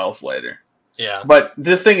somewhere else later. Yeah. But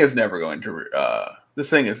this thing is never going to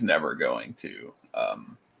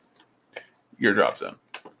your drop zone.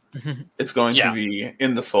 It's going to be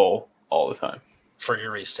in the soul all the time. For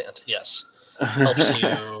your restand, yes.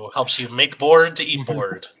 Helps you make board to eat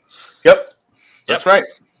board. Yep. That's right.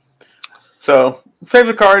 So save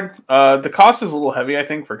the card. The cost is a little heavy, I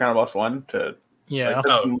think, for counterblast 1 to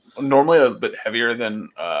it's normally a bit heavier than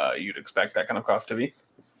you'd expect that kind of cost to be.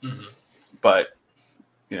 Mm-hmm. But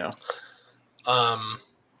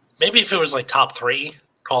maybe if it was top 3,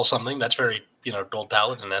 call something. That's very Gold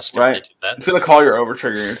Paladin-esque if Right. they do that. It's gonna call your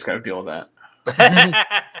overtrigger, and you just gotta deal with that.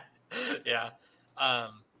 Yeah.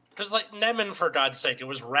 Because like Nemen, for God's sake, it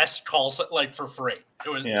was rest calls like for free. It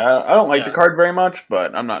was. Yeah, I don't like the card very much,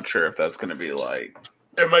 but I'm not sure if that's gonna be like.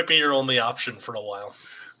 It might be your only option for a while.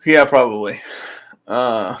 Yeah, probably.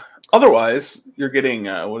 Otherwise, you're getting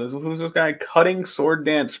who's this guy? Cutting Sword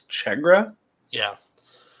Dance Chegra. Yeah.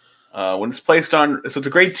 When it's placed on, so it's a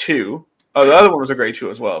grade 2. Oh, the other one was a grade 2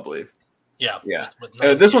 as well, I believe. Yeah. Yeah.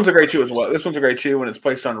 This one's a grade 2 as well. This one's a grade 2. When it's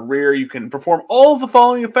placed on rear, you can perform all of the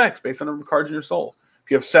following effects based on the number of cards in your soul. If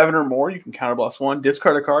you have 7 or more, you can counterblast 1,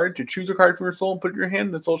 discard a card to choose a card from your soul and put it in your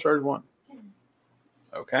hand, then soul charge 1.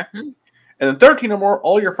 Okay. And then 13 or more,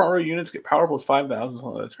 all your front row units get power plus 5,000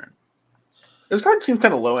 until the turn. This card seems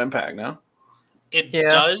kind of low impact, no? It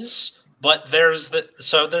does, but there's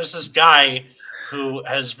this guy who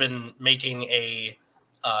has been making a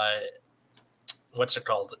what's it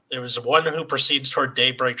called? It was one who proceeds toward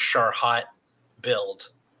Daybreak Sharhat build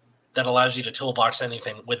that allows you to toolbox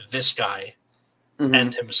anything with this guy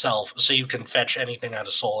and himself, so you can fetch anything out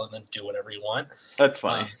of soul and then do whatever you want. That's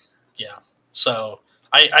fine. Yeah. So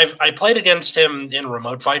I played against him in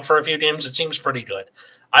remote fight for a few games. It seems pretty good.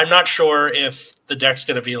 I'm not sure if the deck's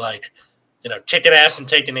going to be like, kicking ass and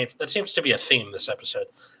taking it. That seems to be a theme this episode.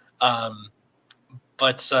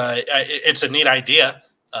 But it's a neat idea.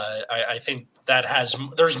 I think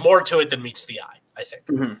there's more to it than meets the eye, I think.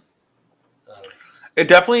 Mm-hmm. It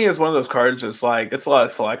definitely is one of those cards that's like, it's a lot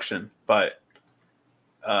of selection, but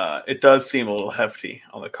it does seem a little hefty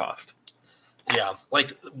on the cost. Yeah,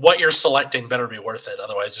 like what you're selecting better be worth it.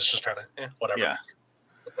 Otherwise, it's just kind of whatever. Yeah.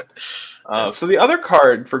 So the other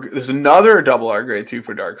card there's another double R grade 2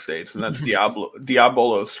 for Dark States, and that's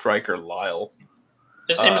Diabolo Striker Lyle.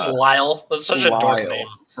 His name is Lyle. That's such a dork name,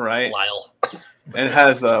 right? Lyle. And it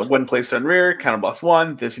has when placed on rear, counterblast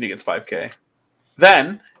 1. This unit gets 5k.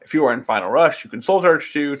 Then, if you are in Final Rush, you can Soul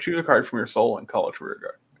Charge 2, choose a card from your soul, and call it to rear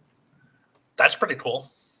guard. That's pretty cool.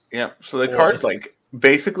 Yeah. So the card's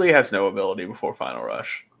basically has no ability before Final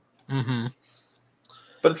Rush. Mm-hmm.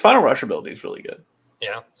 But its Final Rush ability is really good.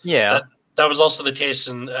 Yeah. Yeah. That was also the case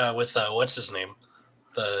with what's his name,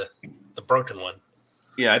 the broken one.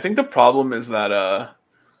 Yeah, I think the problem is that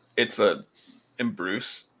it's in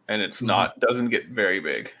Bruce, and it's doesn't get very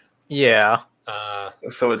big. Yeah.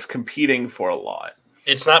 So it's competing for a lot.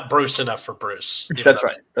 It's not Bruce enough for Bruce. That's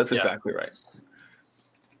right. That's exactly right.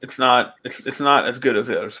 It's not as good as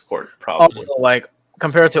the other support, probably. Also,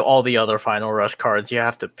 compared to all the other Final Rush cards, you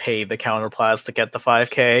have to pay the counterblast to get the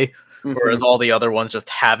 5k, whereas all the other ones just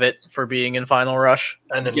have it for being in Final Rush.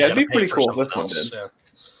 And then it'd be pretty cool if this one did. Yeah.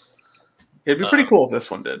 It'd be pretty cool if this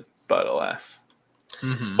one did, but alas.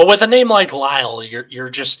 Mm-hmm. But with a name like Lyle, you're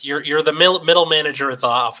the middle manager at the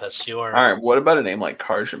office. You are. All right. What about a name like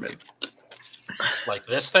Karjamid? Like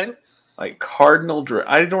this thing? Like Cardinal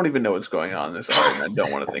I don't even know what's going on in this card, and I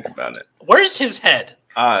don't want to think about it. Where's his head?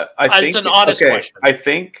 I think it's an honest question. I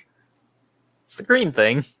think it's the green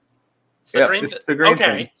thing. It's the green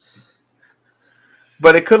thing.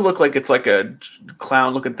 But it could look like it's like a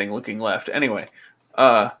clown-looking thing looking left. Anyway,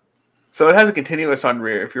 so it has a continuous on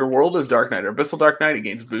rear. If your world is Dark Knight or Abyssal Dark Knight, it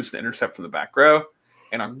gains boost and intercept from the back row.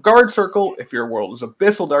 And on guard circle, if your world is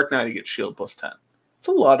Abyssal Dark Knight, you get shield plus 10. It's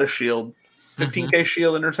a lot of shield. 15k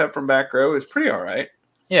shield intercept from back row is pretty all right.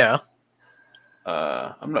 Yeah.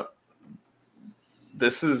 I'm not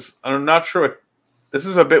sure. This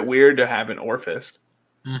is a bit weird to have in Orphist.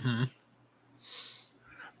 Mm-hmm.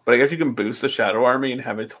 But I guess you can boost the Shadow Army and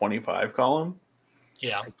have a 25 column.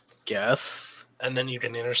 Yeah. I guess. And then you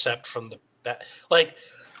can intercept from the back.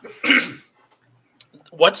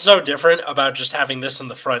 What's so different about just having this in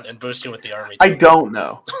the front and boosting with the army? I don't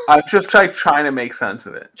know. I'm just trying to make sense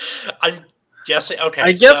of it. I'm guessing. Okay.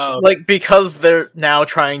 I guess because they're now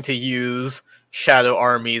trying to use Shadow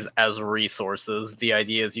Armies as resources, the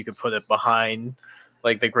idea is you could put it behind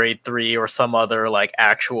the grade 3 or some other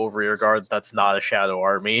actual rear guard that's not a Shadow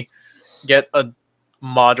Army. Get a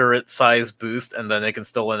moderate size boost and then it can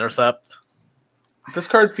still intercept. This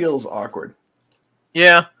card feels awkward.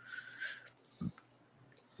 Yeah.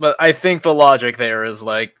 But I think the logic there is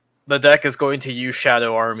the deck is going to use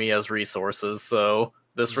Shadow Army as resources, so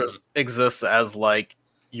this exists as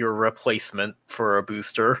your replacement for a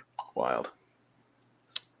booster. Wild.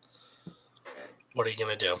 What are you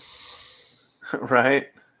gonna do? Right.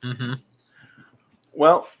 Mm-hmm.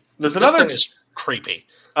 Well, there's this another thing is creepy.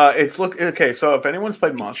 Okay. So if anyone's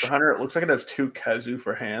played Monster Hunter, it looks like it has 2 Kazu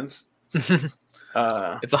for hands. It's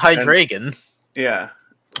a Hydreigon. Yeah.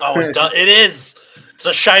 Oh, it is. It's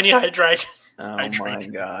a shiny Hydreigon. Oh my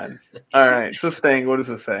god! All right, so staying. What does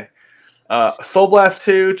it say? Soul Blast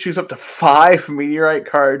 2, choose up to 5 meteorite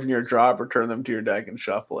cards in your drop, return them to your deck, and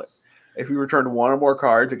shuffle it. If you return 1 or more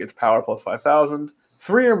cards, it gets power plus 5,000.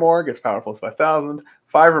 3 or more gets power plus 5,000.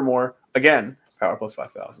 5 or more, again, power plus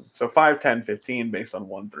 5,000. So 5, 10, 15 based on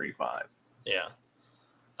 1, 3, 5. Yeah.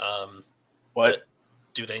 What?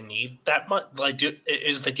 Do they need that much? Like,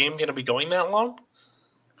 is the game going to be going that long?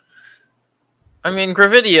 I mean,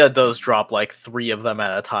 Gravidia does drop like 3 of them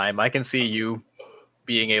at a time. I can see you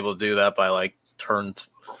being able to do that by like turn.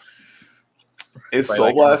 Is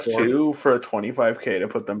Soul Blast 2 for a 25k to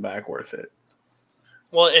put them back worth it?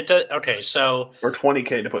 Well, it does. Okay, so or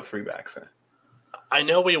 20k to put 3 backs in. I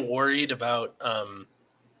know we worried about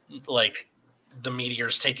like the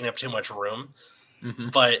meteors taking up too much room,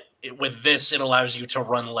 but with this, it allows you to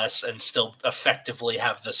run less and still effectively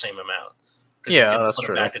have the same amount. Yeah, you can that's put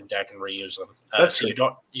true. Them back in deck and reuse them. That's so true. you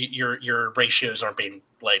don't your ratios aren't being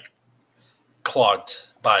like clogged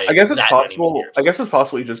by. I guess it's that possible. many meteors. I guess it's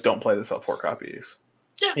possible you just don't play the sell 4 copies.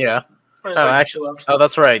 Yeah. Actually,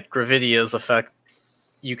 that's right. Gravidia's effect,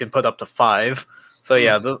 you can put up to 5. So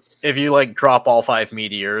yeah, if you like drop all 5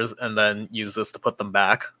 meteors and then use this to put them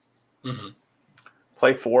back. Mm-hmm.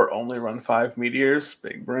 Play 4, only run 5 meteors.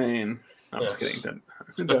 Big brain. I'm just kidding.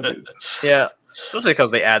 Don't do this. Yeah, especially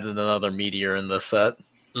because they added another meteor in this set.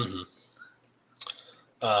 Mm-hmm.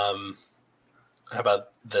 How about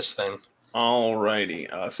this thing?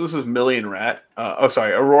 Alrighty. So this is Million Rat.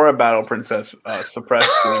 Aurora Battle Princess Suppressed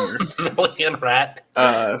Screamer. Million Rat.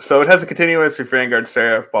 So it has a continuous Vanguard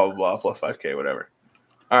Seraph, blah, blah, blah, plus 5k, whatever.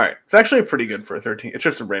 Alright. It's actually pretty good for a 13. It's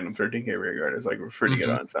just a random 13k rear guard. It's like pretty good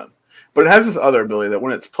on its own. But it has this other ability that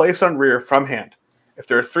when it's placed on rear from hand, if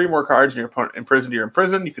there are 3 more cards in your opponent imprisoned, you're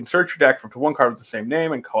imprisoned, you can search your deck for up to 1 card with the same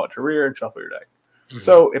name and call it to rear and shuffle your deck.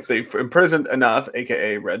 So if they've imprisoned enough,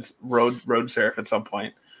 aka Road Seraph at some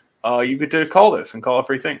point, you get to call this and call a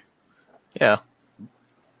free thing. Yeah.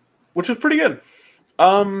 Which is pretty good.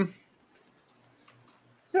 Yeah.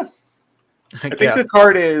 I think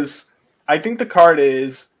the card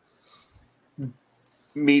is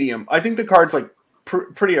medium. I think the card's like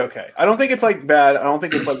pretty okay. I don't think it's like bad. I don't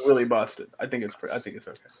think it's like really busted. I think it's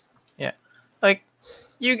okay. Yeah. Like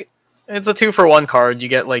it's a 2-for-1 card. You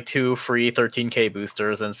get like 2 free 13k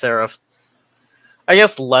boosters, and Seraph, I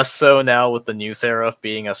guess less so now with the new Seraph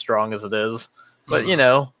being as strong as it is. But, you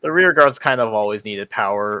know, the rear guards kind of always needed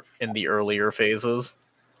power in the earlier phases.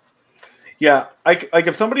 Yeah, like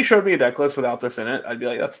if somebody showed me a deck list without this in it, I'd be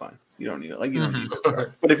like, that's fine. You don't need it. Like you don't need this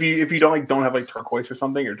card. But if you don't have like turquoise or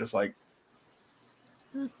something, you're just like,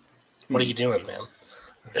 what are you doing, man?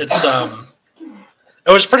 It's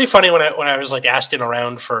it was pretty funny when I was like asking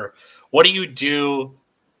around for what do you do,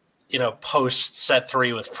 you know, post set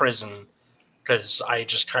 3 with Prison, because I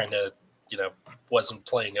just kind of, you know, wasn't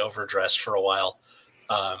playing Overdress for a while.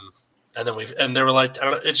 And then they were like, I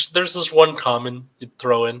don't know, there's this one common you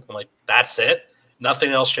throw in. I'm like, that's it?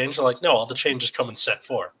 Nothing else changed? They're like, no, all the changes come in set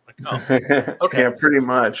 4. I'm like, oh, okay. Yeah, pretty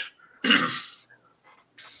much.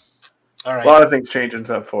 All right. A lot of things change in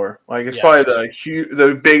set 4. Like it's probably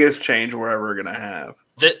the biggest change we're ever gonna have.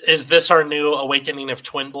 Is this our new Awakening of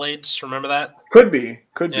Twin Blades? Remember that? Could be.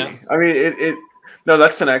 I mean, it. No,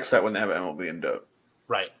 that's the next set when they have MLB and Dope.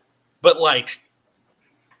 Right, but like,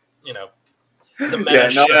 you know, the meta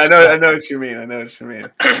I know what you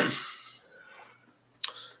mean.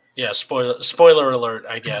 Yeah, spoiler alert,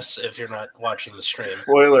 I guess, if you're not watching the stream.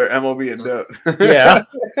 Spoiler, MLB and Dope. Yeah.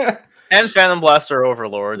 And Phantom Blaster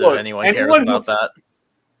Overlord, if anyone cares about that.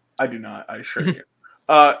 I do not, I assure you.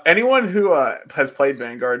 Anyone who has played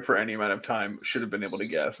Vanguard for any amount of time should have been able to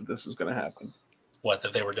guess that this was going to happen. What,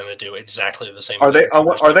 that they were going to do exactly the same thing? Are they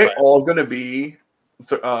 5? all going to be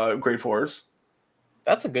grade 4s?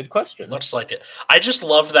 That's a good question. Looks like it. I just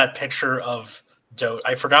love that picture of Dote.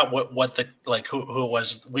 I forgot what the like who it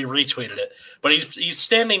was. We retweeted it, but he's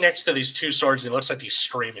standing next to these 2 swords. And he looks like he's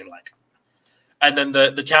screaming like. And then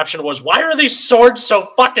the caption was, "Why are these swords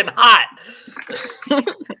so fucking hot?"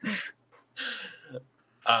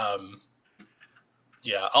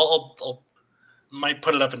 Yeah, I'll might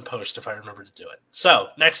put it up in post if I remember to do it. So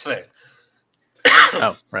next thing.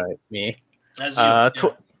 Oh right, me.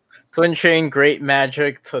 Twin Chain Great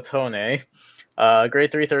Magic Totone.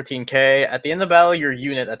 Grade 3 13k. At the end of battle, your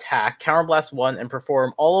unit attack, counterblast 1, and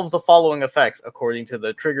perform all of the following effects according to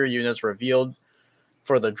the trigger units revealed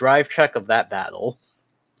for the drive check of that battle.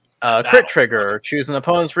 Crit trigger, choose an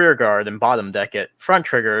opponent's rear guard and bottom deck it. Front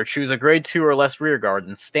trigger, choose a grade 2 or less rear guard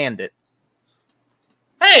and stand it.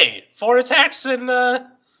 Hey, 4 attacks in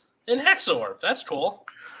Hexorb. That's cool.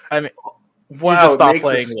 I mean, wow, you just stop makes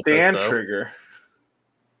playing a with stand this, trigger.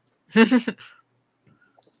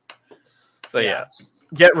 So yeah.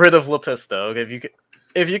 get rid of Lepisto.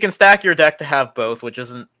 If you can stack your deck to have both, which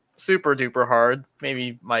isn't super duper hard,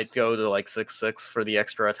 maybe might go to like 6/6 for the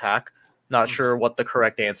extra attack. Not sure what the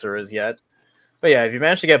correct answer is yet. But yeah, if you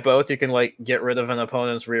manage to get both, you can like get rid of an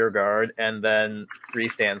opponent's rear guard and then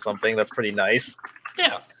restand something. That's pretty nice.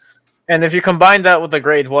 Yeah. And if you combine that with the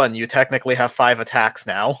grade 1, you technically have 5 attacks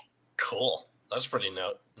now. Cool. That's pretty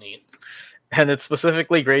neat. And it's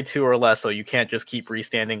specifically grade 2 or less, so you can't just keep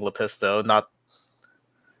restanding Lepisto. Not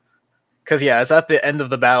because yeah, it's at the end of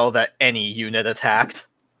the battle that any unit attacked.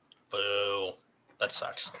 Boo. That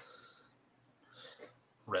sucks.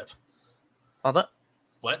 Rip. Hold on.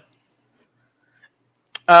 What?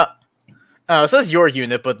 It says your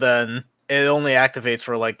unit, but then it only activates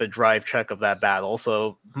for like the drive check of that battle,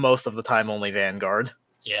 so most of the time only Vanguard.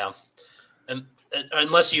 Yeah. And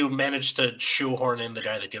unless you manage to shoehorn in the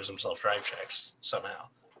guy that gives himself drive checks somehow.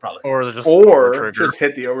 Probably. Or just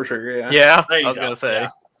hit the overtrigger, yeah. Yeah, I was going to say.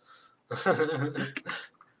 Yeah.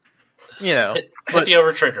 You know. Hit the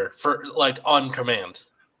overtrigger for, like, on command.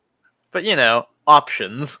 But, you know,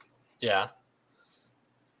 options. Yeah.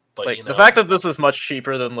 But, like, the fact that this is much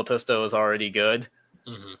cheaper than Lepisto is already good.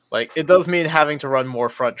 Mm-hmm. Like, it does mean having to run more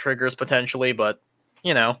front triggers, potentially, but,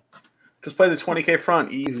 you know. Just play the 20k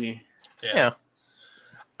front, easy. Yeah.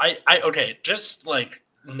 Okay, just, like,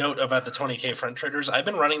 note about the 20k front triggers. I've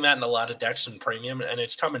been running that in a lot of decks in Premium, and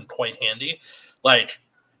it's come in quite handy. Like,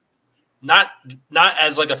 not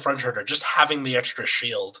as, like, a front trigger, just having the extra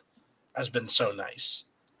shield has been so nice.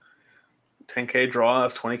 10k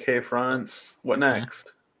draws, 20k fronts. What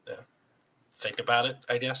next? Yeah. Think about it,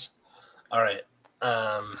 I guess. All right.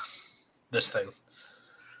 This thing.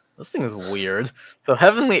 This thing is weird. So,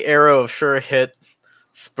 Heavenly Arrow of Sure Hit,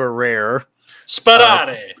 Sparare.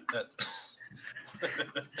 Sparare!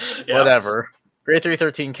 Yeah. Whatever. Grade 3,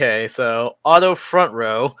 13k. So, auto front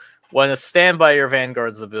row. When it's standby your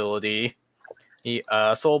Vanguard's ability,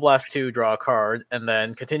 Soul Blast 2, draw a card, and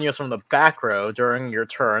then continuous from the back row during your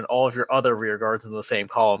turn, all of your other rear guards in the same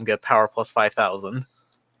column get power plus 5,000.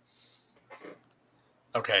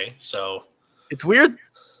 Okay, so... It's weird.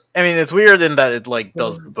 I mean, it's weird in that it, like,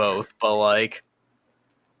 does both, but, like...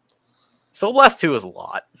 Soul Blast 2 is a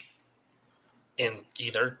lot. In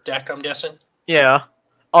either deck, I'm guessing? Yeah.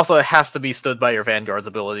 Also, it has to be stood by your Vanguard's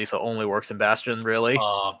ability, so it only works in Bastion, really.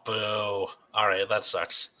 Oh, boo. Alright, that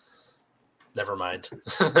sucks. Never mind.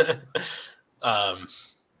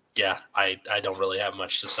 Yeah, I don't really have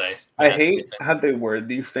much to say. I hate how they word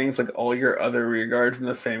these things, like all your other rear guards in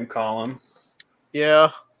the same column.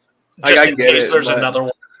 Yeah. Just in case there's another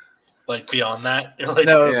one, like, beyond that. Like,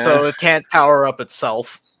 no, so it can't power up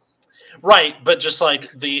itself. Right, but just, like,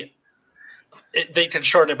 they can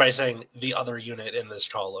shorten it by saying the other unit in this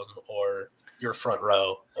column, or your front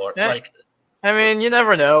row, or, like... I mean, you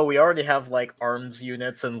never know. We already have, like, arms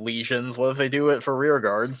units and legions. What if they do it for rear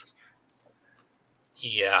guards?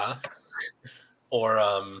 Yeah. Or,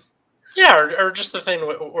 or just the thing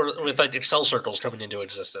with like, Excel circles coming into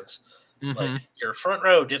existence. Mm-hmm. Like, your front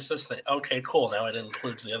row gets this thing. Okay, cool. Now it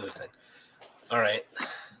includes the other thing. All right.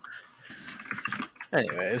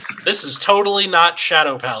 Anyways. This is totally not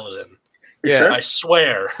Shadow Paladin. Yeah. Sure? I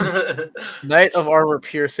swear. Knight of Armor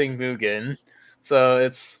Piercing Mugen. So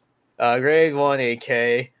it's grade 1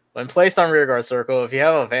 AK. When placed on rearguard circle, if you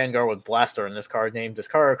have a Vanguard with Blaster in this card name,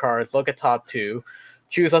 discard a card, look at top 2,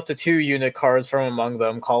 choose up to 2 unit cards from among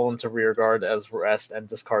them, call them to rearguard as rest, and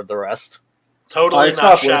discard the rest. Totally I not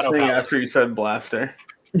stopped Shadow listening Paladin. after you said Blaster.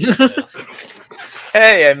 Yeah.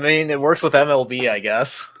 Hey, I mean, it works with MLB, I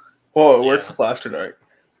guess. Well, it works with Blaster Dart.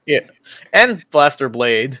 Yeah. And Blaster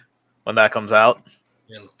Blade, when that comes out.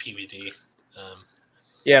 And PVD.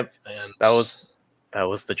 Yep. And that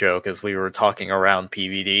was the joke, as we were talking around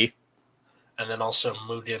PVD. And then also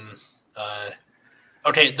Mugen.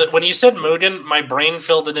 Okay, when you said Mugen, my brain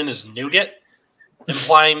filled it in as nougat,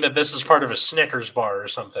 implying that this is part of a Snickers bar or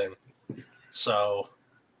something. So,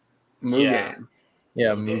 Mugen.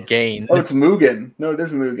 Yeah, Mugen. Oh, it's Mugen. No, it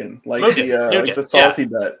is Mugen. Like Mugen. Like the salty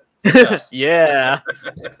bet. Yeah.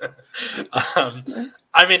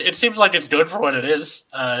 I mean, it seems like it's good for what it is.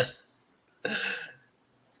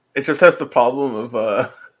 It just has the problem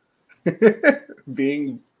of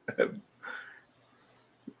being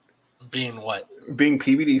what? Being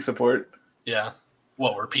PVD support. Yeah.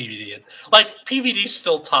 What we're PVD in. Like, PVD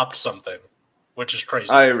still topped something, which is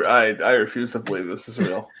crazy. I refuse to believe this is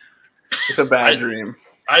real. It's a bad dream.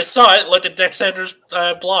 I saw it. Look at Dex Sanders'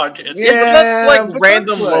 blog. But that's like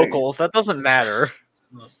random locals. That doesn't matter.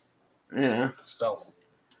 Yeah. Still.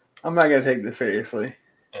 I'm not going to take this seriously.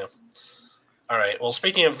 Yeah. All right. Well,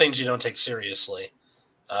 speaking of things you don't take seriously,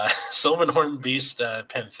 Sylvanhorn Beast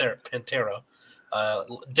Pantera.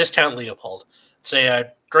 Discount Leopold. It's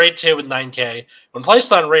a grade 2 with 9k. When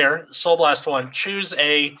placed on rear, Soul Blast 1, choose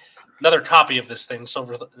another copy of this thing,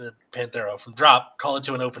 Silver Panthero, from drop, call it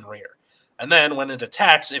to an open rear. And then when it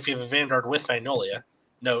attacks, if you have a Vanguard with Magnolia,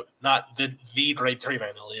 note, not the grade 3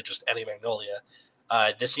 Magnolia, just any Magnolia,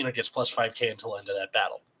 this unit gets plus 5k until end of that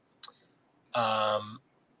battle.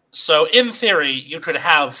 So in theory, you could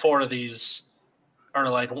have 4 of these, or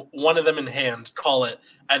like one of them in hand, call it,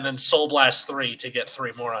 and then Soul Blast 3 to get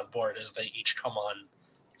 3 more on board as they each come on,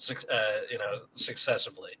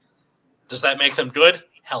 successively. Does that make them good?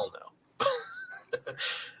 Hell no.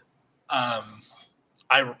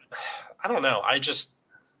 I don't know. I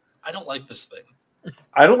don't like this thing.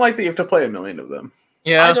 I don't like that you have to play 1,000,000 of them.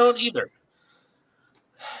 Yeah, I don't either.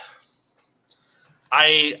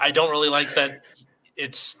 I don't really like that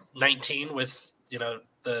it's 19 with,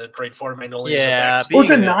 the grade 4 Magnolia's effects. Well,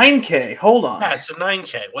 it's a 9K. Hold on. Yeah, it's a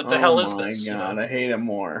 9K. What the hell is this? Oh my god, I hate it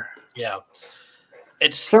more. Yeah.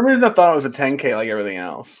 For some reason I thought it was a 10K like everything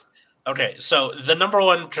else. Okay, so the number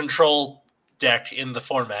 1 control deck in the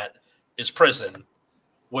format is Prison,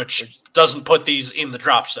 which doesn't put these in the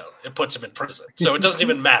drop zone. It puts them in Prison. So it doesn't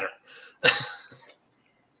even matter.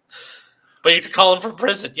 But you could call him from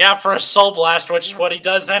Prison. Yeah, for a Soul Blast, which is what he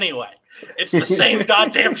does anyway. It's the same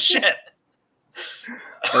goddamn shit.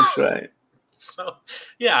 That's right. So,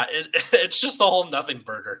 yeah, it's just a whole nothing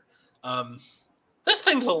burger. This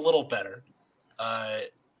thing's a little better. God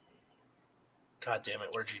damn it,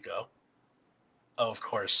 where'd you go? Oh, of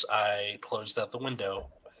course, I closed out the window,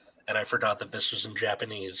 and I forgot that this was in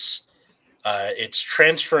Japanese. It's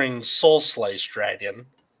transferring Soul Slice Dragon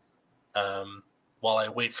while I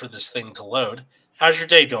wait for this thing to load. How's your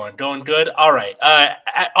day going? Going good? All right.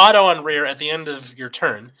 Auto on rear at the end of your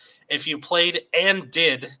turn. If you played and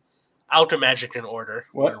did Alchemagic in order,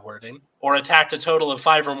 wording, or attacked a total of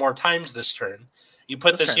 5 or more times this turn, you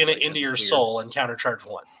put this unit into your soul and countercharge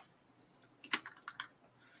 1.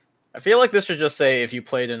 I feel like this should just say if you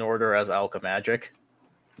played in order as Alchemagic.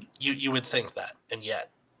 You would think that, and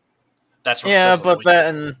yet that's what it says but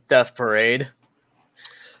then Death Parade.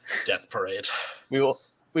 Death Parade.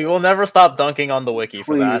 We will never stop dunking on the wiki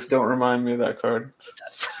for that. Please don't remind me of that card.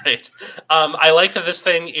 Death Parade. I like that this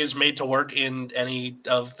thing is made to work in any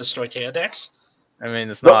of the Stoicheia decks. I mean,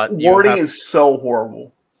 it's not. The wording is so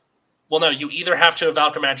horrible. Well, no, you either have to have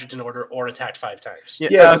Alchemagic in order or attacked 5 times.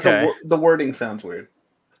 Yeah, okay. The wording sounds weird.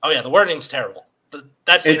 Oh yeah, the wording's terrible.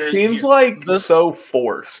 It seems like so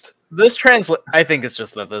forced. I think it's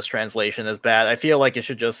just that this translation is bad. I feel like it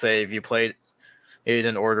should just say if you played it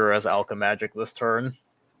in order as Alchemagic this turn.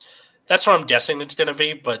 That's what I'm guessing it's going to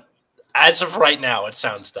be, but as of right now, it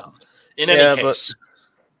sounds dumb. In any case,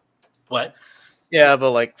 what? Yeah,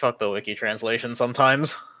 but fuck the wiki translation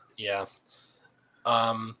sometimes. Yeah.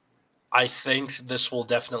 I think this will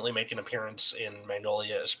definitely make an appearance in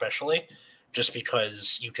Magnolia, especially, just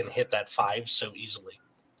because you can hit that 5 so easily.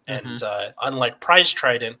 And unlike Prize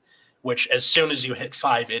Trident, which as soon as you hit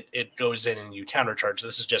 5, it goes in and you countercharge.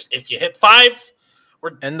 This is just, if you hit 5,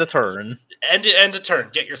 we're end the turn. End a turn.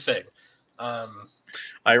 Get your thing.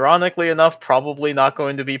 Ironically enough, probably not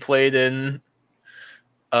going to be played in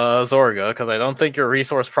Zorga, because I don't think your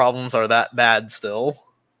resource problems are that bad still.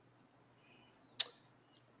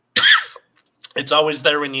 It's always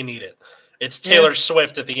there when you need it. It's Taylor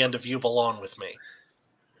Swift at the end of You Belong With Me.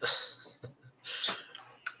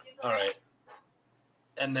 All right.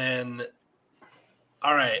 And then,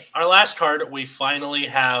 all right, our last card, we finally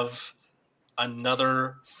have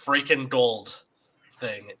another freaking gold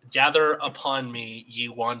thing. Gather upon me, ye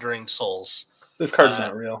wandering souls. This card's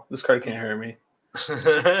not real. This card can't hurt me.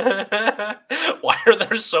 Why are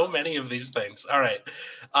there so many of these things? All right.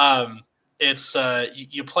 It's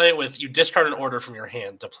you play it with, you discard an order from your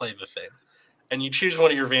hand to play the thing. And you choose one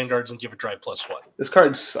of your vanguards and give it drive +1. This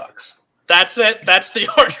card sucks. That's it. That's the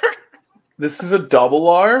order. This is a double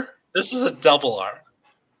R? This is a double R.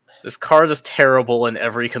 This card is terrible in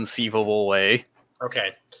every conceivable way.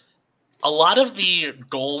 Okay. A lot of the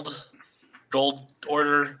gold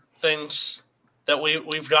order things that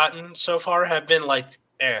we've gotten so far have been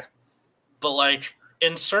But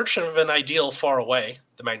in Search of an Ideal Far Away,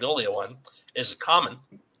 the Magnolia one is a common,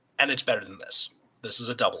 and it's better than this. This is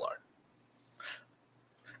a double R.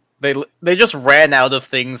 They just ran out of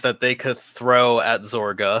things that they could throw at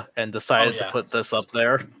Zorga and decided to put this up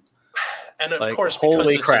there. And of course,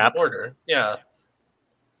 holy crap! Order, yeah.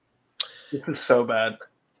 This is so bad.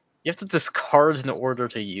 You have to discard an order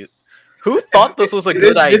to use. Who thought this was a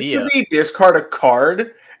good idea? This could be discard a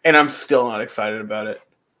card, and I'm still not excited about it.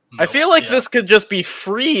 I feel like this could just be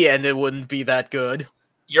free, and it wouldn't be that good.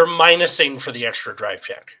 You're minusing for the extra drive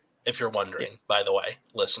check. if you're wondering, by the way,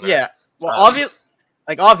 listener. Yeah. Well,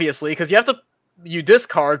 obviously, because you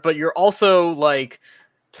discard, but you're also like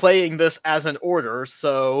playing this as an order,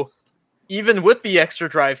 so even with the extra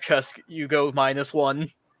drive chest, you go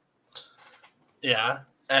 -1. Yeah,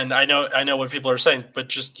 and I know what people are saying, but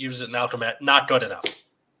just use it in Alchemagic. Not good enough.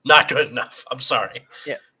 Not good enough. I'm sorry.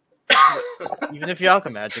 Yeah. Even if you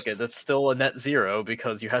Alchemagic it, that's still a net 0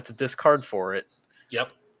 because you had to discard for it.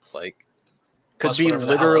 Yep. Like, could Plus be whatever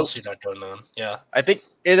the hell literal. else you're not going on. Yeah. I think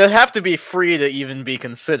it'd have to be free to even be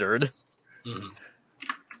considered. Mm-hmm.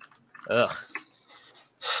 Ugh.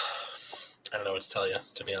 I don't know what to tell you,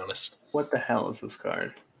 to be honest. What the hell is this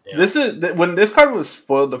card? Yeah. This is when this card was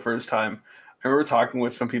spoiled the first time. I remember talking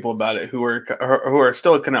with some people about it who are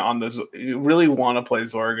still kind of on this. You really want to play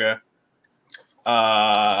Zorga.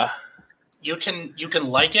 You can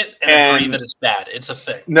like it and agree that it's bad. It's a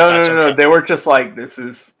thing. No. They were just like, this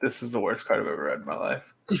is the worst card I've ever read in my life.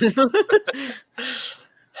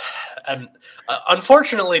 And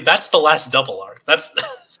unfortunately, that's the last double arc. That's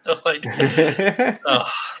like,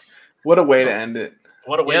 what a way to end it.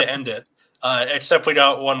 What a way to end it. Except we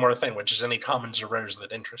got one more thing, which is any commons or rares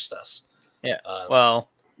that interest us. Yeah. Well,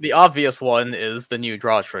 the obvious one is the new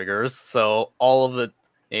draw triggers. So all of the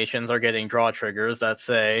nations are getting draw triggers that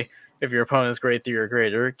say, if your opponent's grade 3 or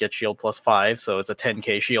greater, get shield +5. So it's a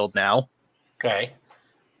 10k shield now. Okay.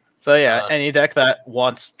 So yeah, any deck that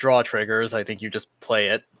wants draw triggers, I think you just play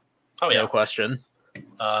it. Oh yeah. No question.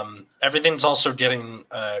 Everything's also getting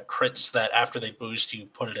crits that after they boost, you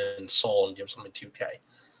put it in soul and gives them a 2k.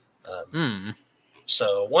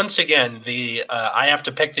 So once again, I have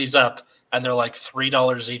to pick these up, and they're like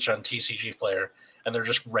 $3 each on TCG Player, and they're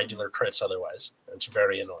just regular crits otherwise. It's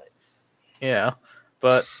very annoying. Yeah,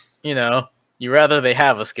 but you rather they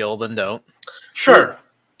have a skill than don't. Sure,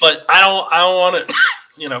 but I don't want to,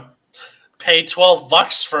 pay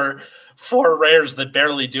 $12 for 4 rares that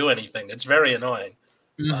barely do anything. It's very annoying.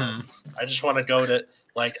 Mm-hmm. I just want to go to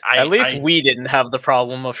At least we didn't have the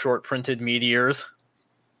problem of short printed meteors.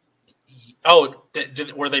 Oh,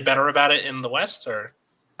 were they better about it in the West, or?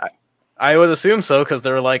 I would assume so, because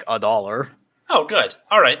they're like $1. Oh, good.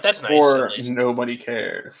 All right, that's nice. Or at least. Nobody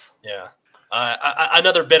cares. Yeah.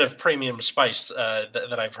 Another bit of premium spice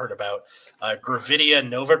that I've heard about. Gravidia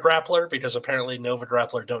Nova Grappler, because apparently Nova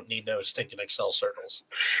Grappler don't need no stinking Excel circles.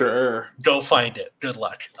 Sure. Go find it. Good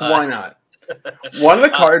luck. Why not? One of the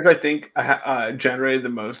cards I think generated the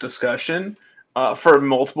most discussion for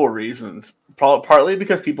multiple reasons. Partly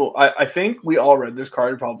because I think we all read this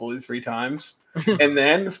card probably 3 times and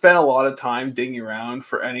then spent a lot of time digging around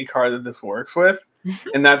for any card that this works with,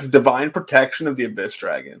 and that's Divine Protection of the Abyss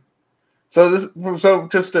Dragon. This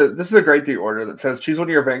is a grade 3 order that says choose one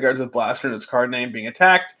of your vanguards with blaster and its card name being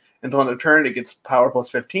attacked. Until end of turn, it gets power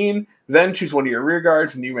 +15. Then choose one of your rear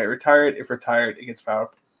guards and you may retire it. If retired, it gets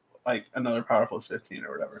power another power +15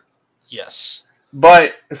 or whatever. Yes.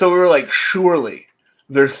 But so we were like, surely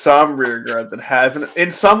there's some rear guard that has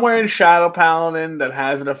somewhere in Shadow Paladin that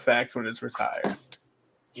has an effect when it's retired.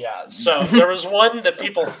 Yeah. So there was one that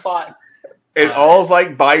people thought. It all's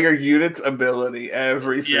like by your unit's ability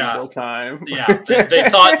every single time. Yeah, they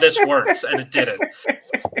thought this works, and it didn't.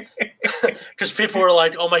 Because people were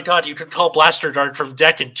like, oh my god, you could call Blaster Dart from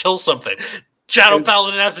deck and kill something. Shadow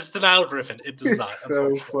Paladin has its Denial Griffin. It does not.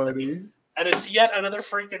 So funny. And it's yet another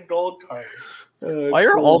freaking gold card. Why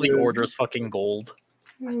are all the orders fucking gold?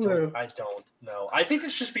 I don't know. I think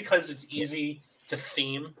it's just because it's easy to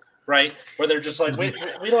theme, right? Where they're just like, wait,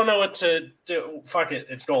 we don't know what to do. Fuck it,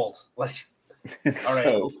 it's gold. Like, it's all right,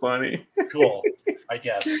 so funny. Cool, I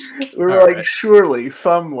guess. We're all like, right. Surely,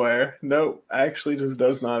 somewhere. Nope, actually just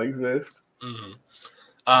does not exist.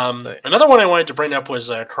 Mm-hmm. Another one I wanted to bring up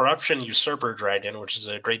was Corruption Usurper Dragon, which is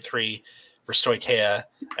a grade 3 for Stoicheia,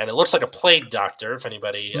 and it looks like a Plague Doctor, if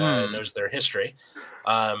anybody knows their history.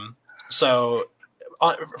 So,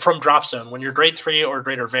 from Drop Zone, when your grade 3 or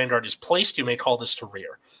greater Vanguard is placed, you may call this to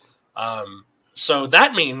rear. So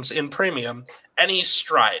that means, in Premium, any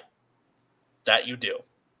stride that you do,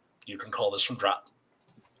 you can call this from drop.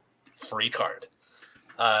 Free card.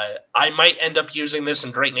 I might end up using this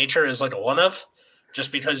in Great Nature as like a one-of,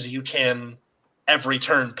 just because you can every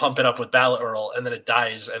turn pump it up with Ballot Earl, and then it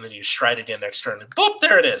dies, and then you stride again next turn, and boop,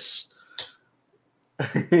 there it is.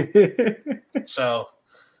 So,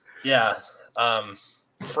 yeah.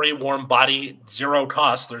 Free Warm Body, 0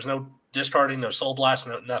 cost. There's no discarding, no Soul Blast,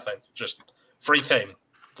 no nothing. Just free thing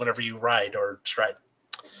whenever you ride or stride.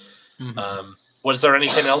 Mm-hmm. Was there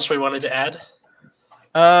anything else we wanted to add?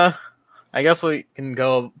 I guess we can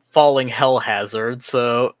go Falling Hell Hazard.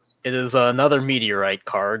 So it is another Meteorite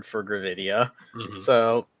card for Gravidia. Mm-hmm.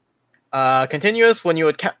 So, continuous when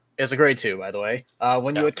you It's a grade 2, by the way.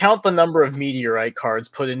 When you count the number of meteorite cards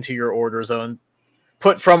put into your order zone,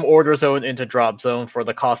 put from order zone into drop zone for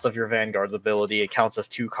the cost of your Vanguard's ability, it counts as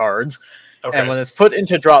 2 cards. Okay. And when it's put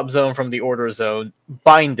into drop zone from the order zone,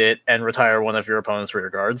 bind it and retire one of your opponent's rear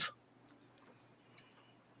guards.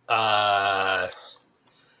 I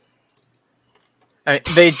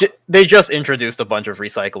mean, they just introduced a bunch of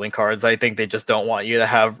recycling cards. I think they just don't want you to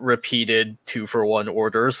have repeated 2-for-1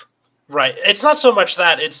 orders. Right. It's not so much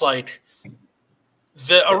that, it's like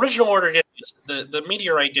the original order gets the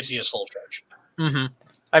meteorite gets you a soul charge. Mm-hmm.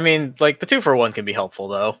 I mean, like, the 2-for-1 can be helpful,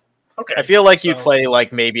 though. Okay. I feel like you play,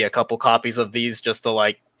 like, maybe a couple copies of these just to,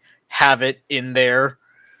 like, have it in there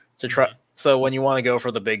to try. Mm-hmm. So when you want to go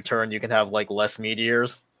for the big turn, you can have, like, less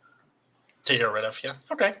meteors to get rid of. Yeah.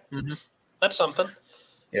 Okay. Mm-hmm. That's something.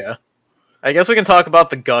 Yeah. I guess we can talk about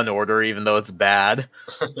the gun order, even though it's bad.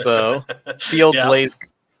 So, Sealed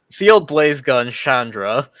Blaze Gun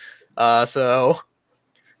Chandra. It's a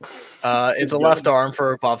left arm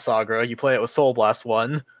for Bob Sagra. You play it with Soul Blast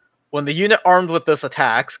 1. When the unit armed with this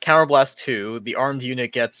attacks, Counterblast 2, the armed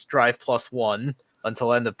unit gets Drive +1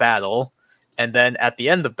 until end of battle. And then at the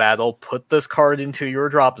end of battle, put this card into your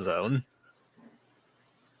drop zone.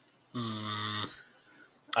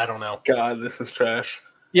 I don't know. God, this is trash.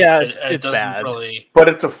 Yeah, it's bad. Really... But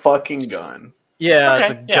it's a fucking gun. Yeah, okay.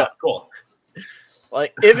 It's a gun. Cool.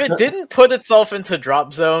 Like, if it didn't put itself into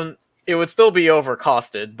drop zone, it would still be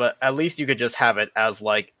overcosted, but at least you could just have it as,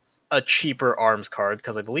 like, a cheaper arms card,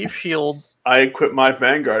 because I believe Shield... I equip my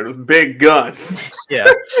Vanguard with big guns. Yeah.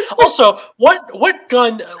 Also, what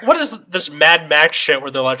gun... What is this Mad Max shit where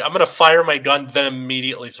they're like, I'm going to fire my gun, then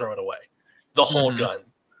immediately throw it away? The whole gun.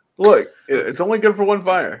 Look, it's only good for one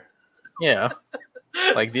fire. Yeah.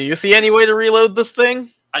 Like, do you see any way to reload this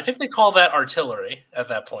thing? I think they call that artillery at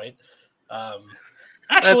that point.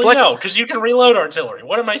 Actually, no, because you can reload artillery.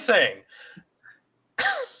 What am I saying?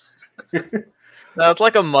 No, it's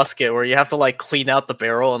like a musket where you have to, like, clean out the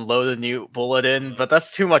barrel and load a new bullet in, but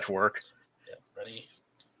that's too much work. Yeah, ready?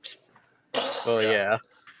 Well, yeah.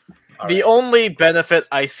 The only benefit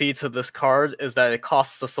I see to this card is that it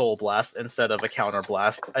costs a Soul Blast instead of a Counter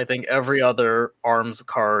Blast. I think every other arms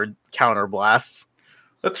card counter blasts.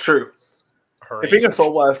 That's true. I think a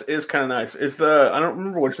Soul Blast is kind of nice. I don't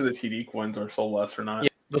remember which of the TD ones are Soul Blast or not. Yeah,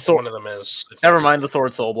 the sword. One of them is. Never mind the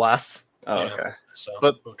Sword Soul Blasts. Oh, yeah, okay. So,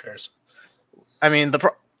 but who cares? I mean,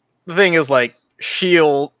 the thing is, like,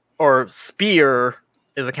 Shield or Spear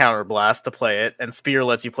is a counter blast to play it, and Spear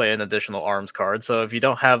lets you play an additional arms card. So if you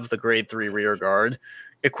don't have the grade 3 rear guard,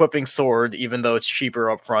 equipping Sword, even though it's cheaper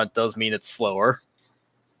up front, does mean it's slower.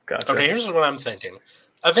 Gotcha. Okay, here's what I'm thinking.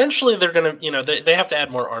 Eventually, they're going to, they have to add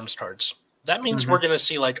more arms cards. That means we're going to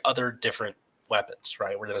see, like, other different weapons,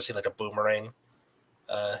 right? We're going to see, like, a boomerang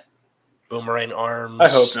arms. I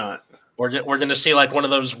hope not. We're going to see, like, one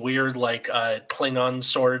of those weird, like, Klingon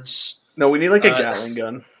swords. No, we need, like, a Gatling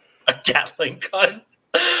gun. A Gatling gun?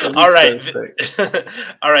 All right.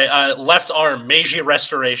 All right. Left arm, Meiji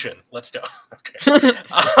Restoration. Let's go. Okay.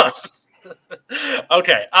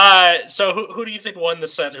 Okay. So who do you think won the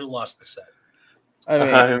set? Who lost the set?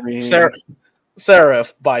 I mean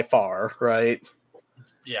Seraph by far, right?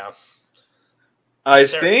 Yeah. I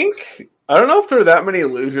think... I don't know if there are that many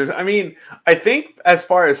losers. I mean, I think as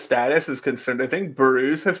far as status is concerned, I think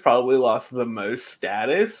Bruce has probably lost the most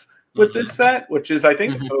status with this set, which is, I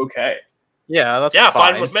think, okay. Yeah, that's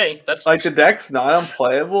fine with me. That's like the deck's not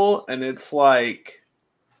unplayable, and it's like,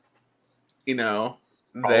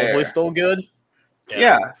 probably still good.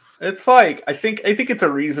 Yeah, it's like I think it's a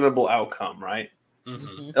reasonable outcome, right?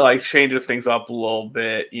 Mm-hmm. It like changes things up a little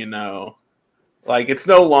bit, like it's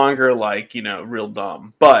no longer like real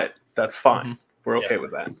dumb, but that's fine. We're okay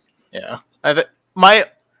with that. Yeah,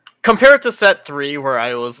 compared to set 3 where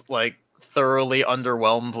I was like thoroughly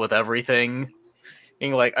underwhelmed with everything.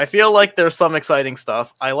 Like, I feel like there's some exciting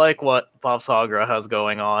stuff. I like what Bob Sagra has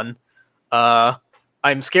going on.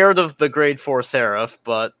 I'm scared of the grade 4 Seraph,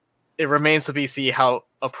 but it remains to be seen how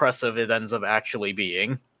oppressive it ends up actually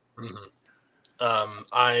being.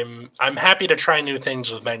 I'm happy to try new things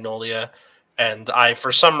with Magnolia, and I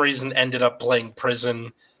for some reason ended up playing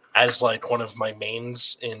Prison as like one of my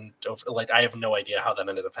mains I have no idea how that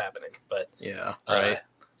ended up happening, but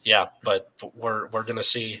but we're gonna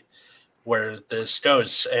see where this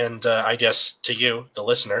goes. And I guess to you, the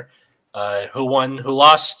listener, who won, who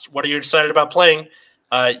lost, what are you excited about playing?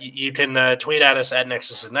 You can tweet at us at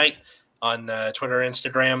Nexus at Night on Twitter,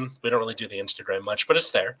 Instagram. We don't really do the Instagram much, but it's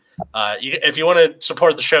there. If you want to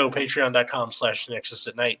support the show, patreon.com/Nexus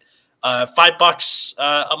at Night. $5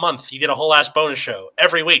 a month, you get a whole ass bonus show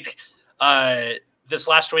every week. This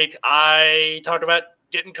last week, I talked about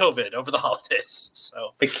getting COVID over the holidays.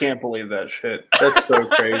 So I can't believe that shit. That's so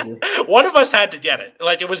crazy. One of us had to get it.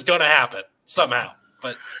 Like, it was going to happen somehow.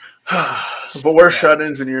 But we're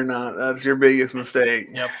shut-ins and you're not. That's your biggest mistake.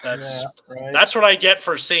 Yep, that's what I get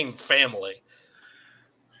for seeing family.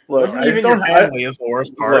 Look, even your family is the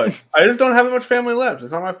worst part. Look, I just don't have that much family left.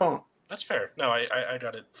 It's not my fault. That's fair. No, I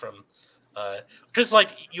got it from because like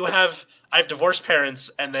I have divorced parents,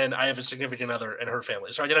 and then I have a significant other and her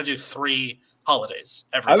family. So I gotta do 3 holidays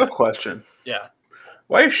every I have time. a question. Yeah.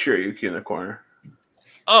 Why is Shiryuki in the corner?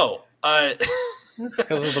 Oh,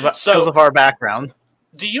 because of our background.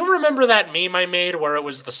 Do you remember that meme I made where it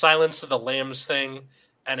was the Silence of the Lambs thing,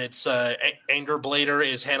 and it's Anger Blader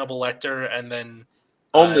is Hannibal Lecter, and then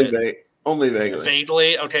only vaguely.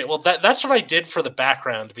 Vaguely. Okay, well that's what I did for the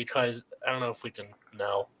background, because I don't know if we can.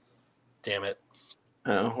 No, damn it.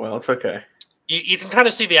 Oh well, it's okay. You can kind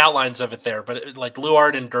of see the outlines of it there, but like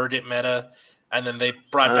Luard and Gurgit meta, and then they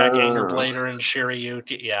brought back Anger Blader and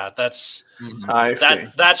Shiryuki. Yeah, that's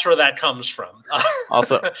that's where that comes from.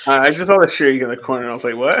 Also, I just saw the Shiryuki in the corner, and I was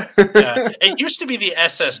like, "What?" Yeah, it used to be the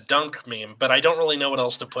SS Dunk meme, but I don't really know what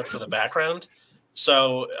else to put for the background.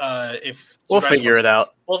 So if we'll figure it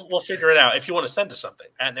out. We'll figure it out. If you want to send us something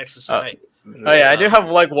at Nexus Night. Oh yeah, I do have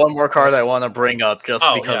like one more card I want to bring up just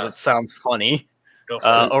because it sounds funny.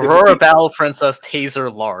 Aurora Battle Princess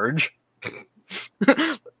Taser Large.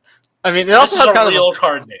 I mean, it also has kind of a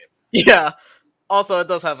card name. Yeah. Also, it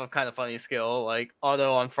does have a kind of funny skill, like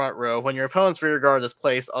auto on front row. When your opponent's rear guard is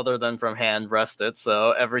placed other than from hand, rest it.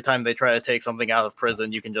 So every time they try to take something out of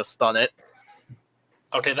prison, you can just stun it.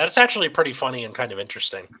 Okay, that's actually pretty funny and kind of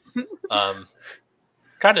interesting.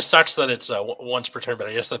 Kind of sucks that it's once per turn, but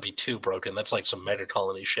I guess that'd be 2 broken. That's like some Mega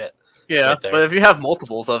Colony shit. Yeah, right, but if you have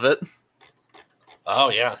multiples of it. Oh,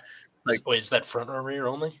 yeah. Like, wait, is that front or rear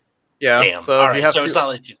only? Yeah. Damn. So, all right, so it's not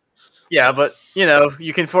like you... Yeah, but, you know,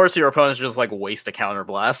 you can force your opponents to just, like, waste a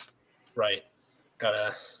counterblast. Right.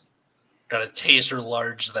 Gotta taser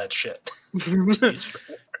large that shit.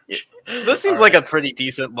 This seems like a pretty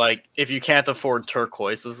decent, like, if you can't afford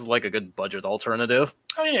turquoise, this is, like, a good budget alternative.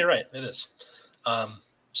 Oh, yeah, right. It is.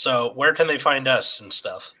 So, where can they find us and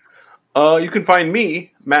stuff? You can find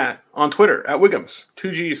me, Matt, on Twitter at Wiggums.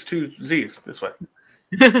 2 G's, 2 Z's this way.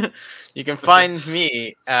 You can find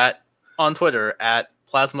me on Twitter at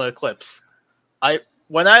Plasma Eclipse.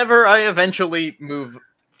 Whenever I eventually move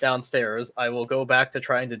downstairs, I will go back to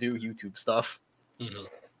trying to do YouTube stuff. Mm-hmm.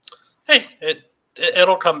 Hey,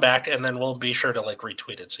 it'll come back, and then we'll be sure to like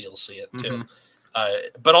retweet it so you'll see it too.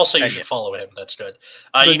 Mm-hmm. But also you should follow him. That's good.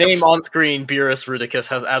 The name on screen, Beerus Rudicus,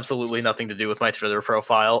 has absolutely nothing to do with my Twitter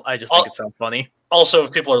profile. I just think it sounds funny. Also,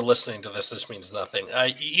 if people are listening to this means nothing.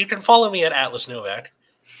 You can follow me at Atlas Novak.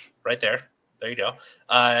 Right there. There you go.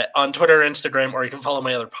 On Twitter, Instagram, or you can follow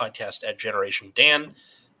my other podcast at Generation Dan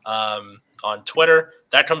on Twitter.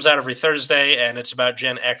 That comes out every Thursday, and it's about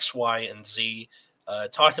Gen X, Y, and Z,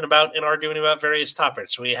 talking about and arguing about various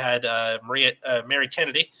topics. We had Mary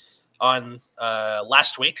Kennedy on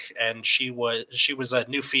last week, and she was a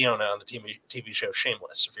new Fiona on the TV show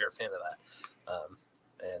Shameless, if you're a fan of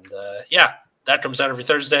that. Yeah, that comes out every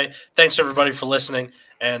Thursday. Thanks, everybody, for listening.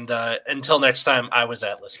 And until next time, I was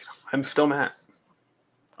Atlas. I'm still Matt.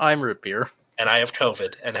 I'm Root Beer. And I have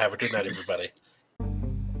COVID. And have a good night, everybody.